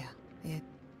 Yeah, it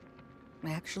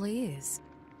actually is.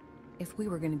 If we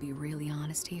were gonna be really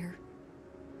honest here,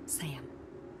 Sam,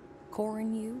 Cora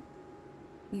and you,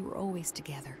 we were always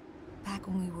together, back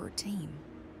when we were a team.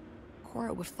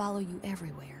 Cora would follow you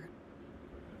everywhere,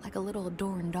 like a little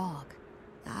adoring dog.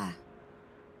 I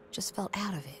just felt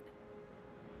out of it,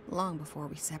 long before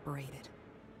we separated.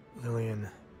 Lillian,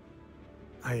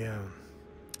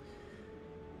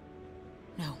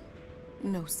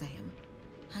 No, Sam.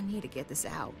 I need to get this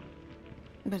out.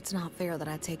 But it's not fair that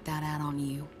I take that out on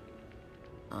you.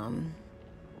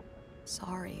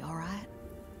 Sorry, all right?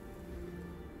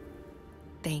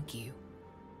 Thank you.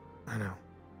 I know.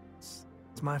 It's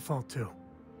my fault, too.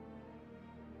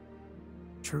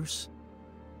 Truce?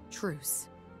 Truce.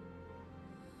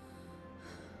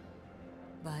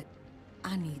 But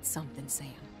I need something, Sam.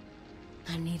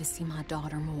 I need to see my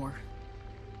daughter more.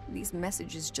 These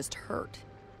messages just hurt.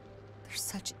 They're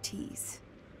such a tease.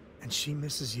 And she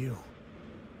misses you.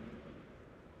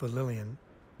 But Lillian,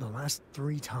 the last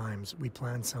 3 times we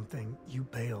planned something, you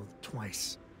bailed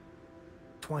twice.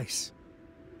 Twice.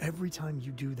 Every time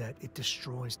you do that, it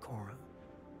destroys Cora.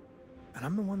 And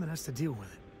I'm the one that has to deal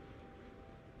with it.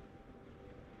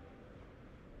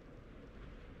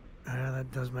 Yeah,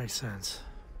 that does make sense.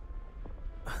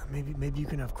 Maybe you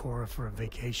can have Cora for a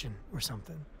vacation or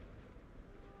something.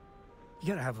 You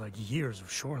gotta have like years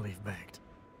of shore leave banked.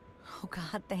 Oh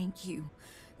God, thank you.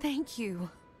 Thank you.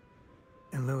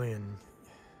 And Lillian,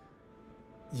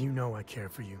 you know I care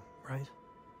for you, right?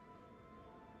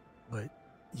 But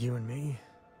you and me?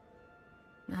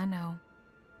 I know.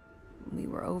 We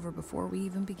were over before we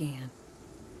even began.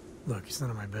 Look, it's none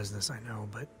of my business, I know,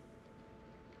 but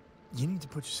you need to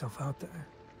put yourself out there.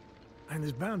 And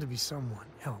there's bound to be someone,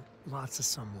 hell, lots of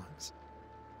someones,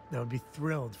 that would be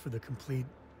thrilled for the complete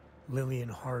Lillian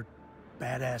Hart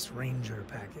badass ranger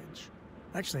package.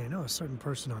 Actually, I know a certain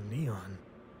person on Neon.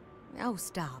 Oh,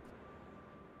 stop.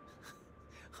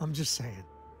 I'm just saying.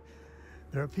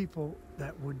 There are people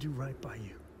that would do right by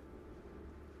you.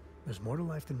 There's more to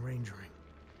life than rangering.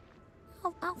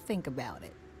 I'll think about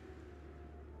it.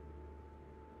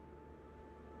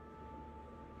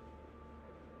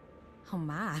 Oh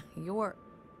my, you're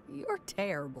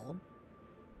terrible.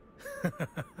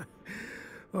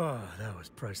 Oh, that was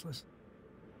priceless.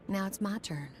 Now it's my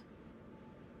turn.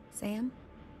 Sam,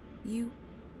 you're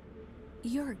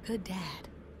a good dad.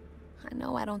 I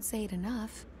know I don't say it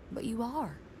enough, but you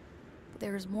are. But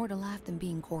there is more to life than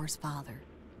being Cora's father.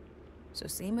 So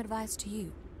same advice to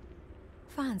you.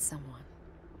 Find someone.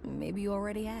 Maybe you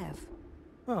already have.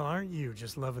 Well, aren't you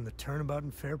just loving the turnabout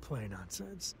and fair play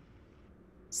nonsense?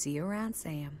 See you around,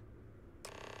 Sam.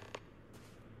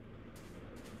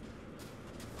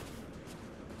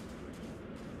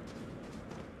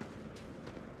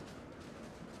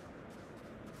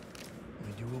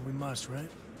 We do what we must, right?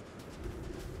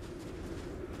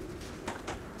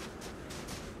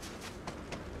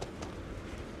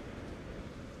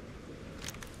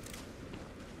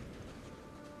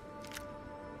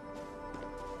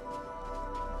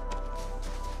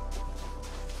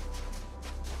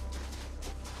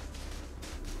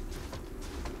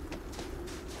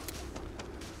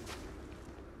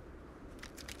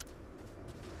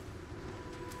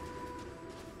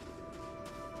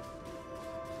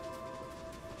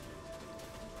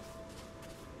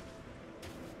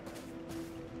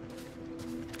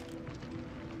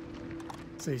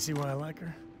 So you see why I like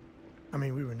her? I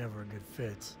mean, we were never a good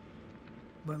fit.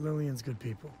 But Lillian's good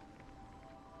people.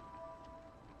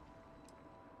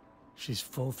 She's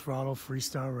full throttle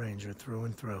freestyle ranger through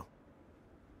and through.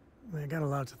 I mean, I got a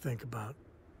lot to think about.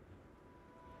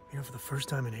 You know, for the first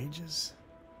time in ages,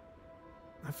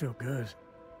 I feel good.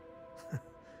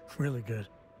 Really good.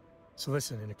 So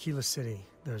listen, in Aquila City,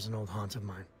 there's an old haunt of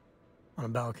mine. On a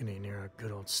balcony near a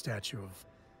good old statue of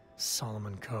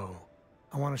Solomon Coe.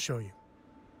 I want to show you.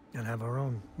 And have our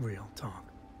own real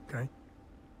talk, okay?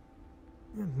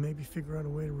 And maybe figure out a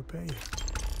way to repay you.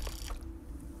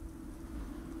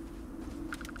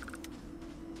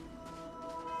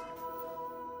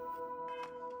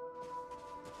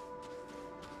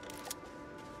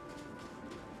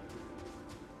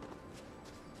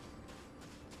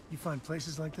 You find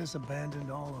places like this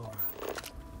abandoned all over.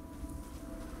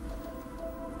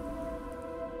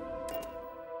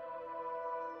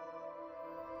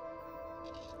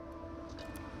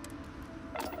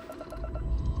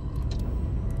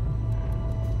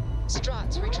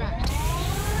 Struts retract.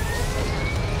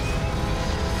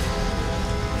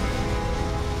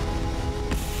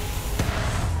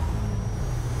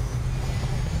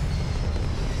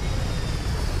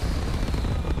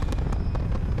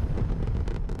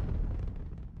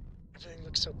 Everything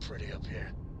looks so pretty up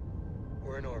here.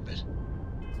 We're in orbit.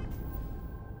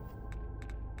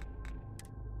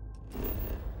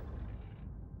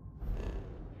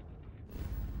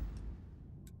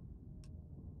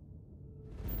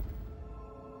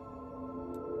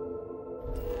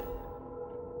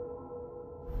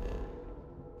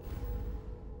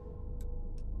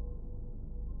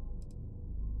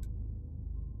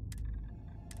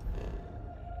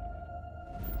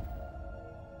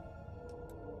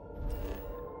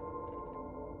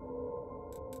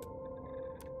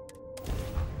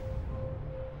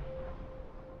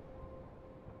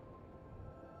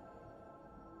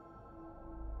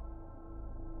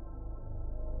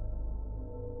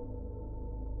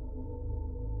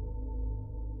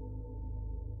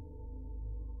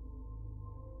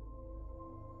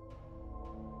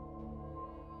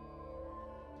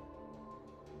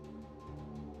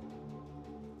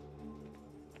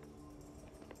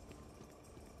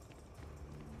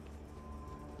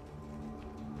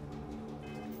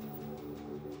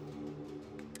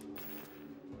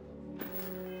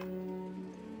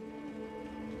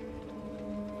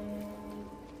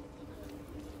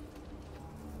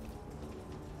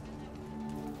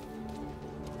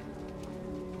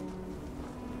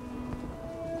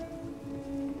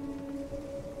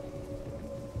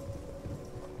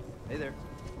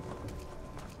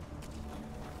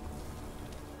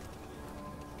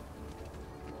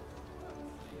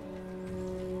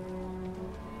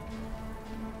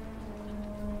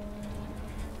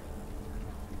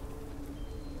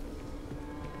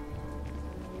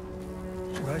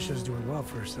 Tasha's doing well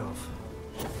for herself.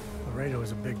 Laredo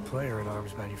is a big player in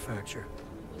arms manufacture.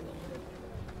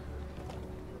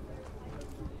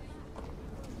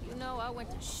 You know, I went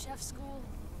to chef school.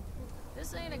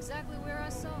 This ain't exactly where I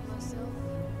saw myself.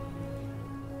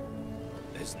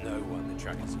 There's no one the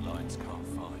Dragon's Alliance can't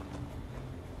find.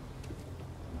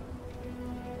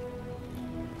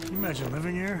 Can you imagine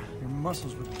living here? Your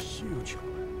muscles would be huge.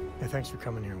 Hey, thanks for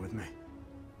coming here with me.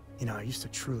 You know, I used to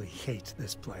truly hate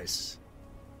this place.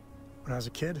 When I was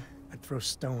a kid, I'd throw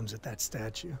stones at that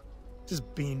statue.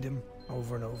 Just beamed him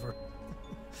over and over.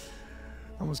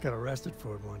 Almost got arrested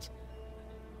for it once.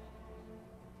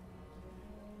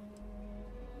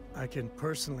 I can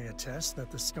personally attest that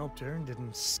the sculptor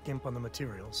didn't skimp on the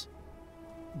materials.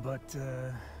 But,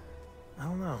 I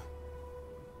don't know.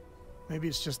 Maybe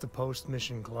it's just the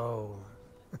post-mission glow.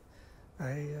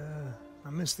 I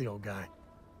miss the old guy.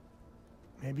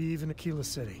 Maybe even Aquila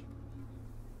City.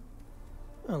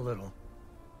 A little.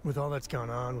 With all that's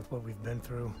gone on, with what we've been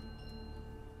through,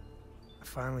 I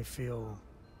finally feel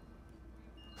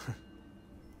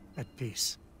at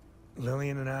peace.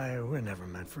 Lillian and I were never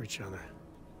meant for each other.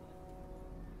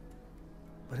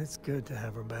 But it's good to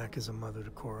have her back as a mother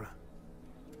to Cora.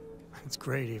 It's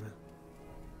great, even.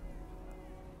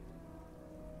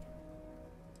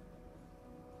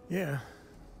 Yeah,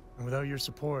 and without your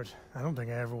support, I don't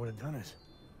think I ever would have done it.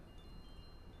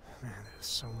 Man, there's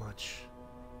so much.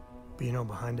 But you know,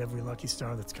 behind every lucky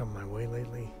star that's come my way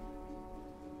lately,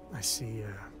 I see,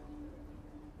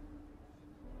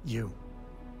 you.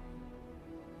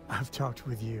 I've talked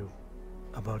with you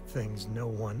about things no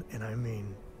one, and I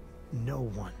mean no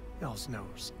one else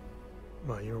knows.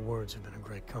 Well, your words have been a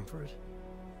great comfort.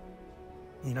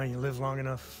 You know, you live long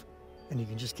enough, and you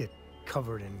can just get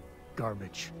covered in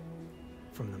garbage.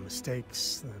 From the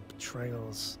mistakes, the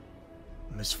betrayals,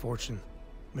 the misfortune.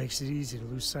 Makes it easy to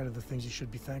lose sight of the things you should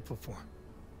be thankful for.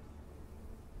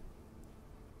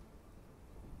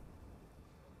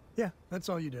 Yeah, that's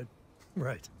all you did.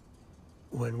 Right.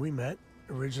 When we met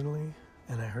originally,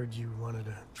 and I heard you wanted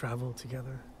to travel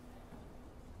together,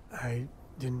 I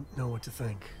didn't know what to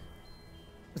think.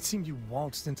 It seemed you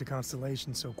waltzed into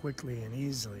Constellation so quickly and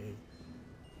easily.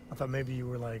 I thought maybe you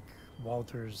were like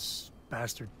Walter's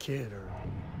bastard kid or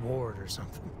ward or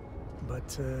something.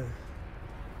 But,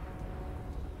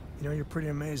 you know, you're pretty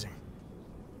amazing.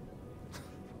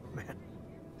 Man,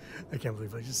 I can't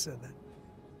believe I just said that.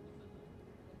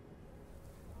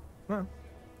 Well,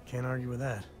 can't argue with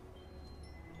that.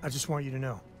 I just want you to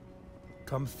know,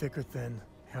 come thick or thin,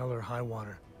 hell or high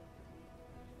water,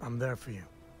 I'm there for you.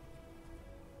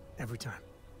 Every time.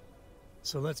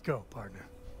 So let's go, partner.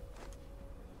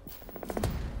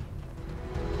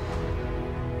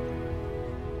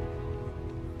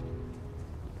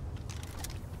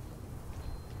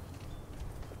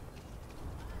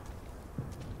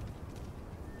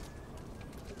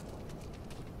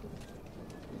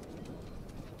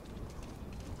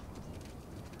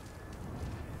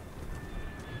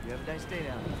 You have a nice day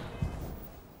now.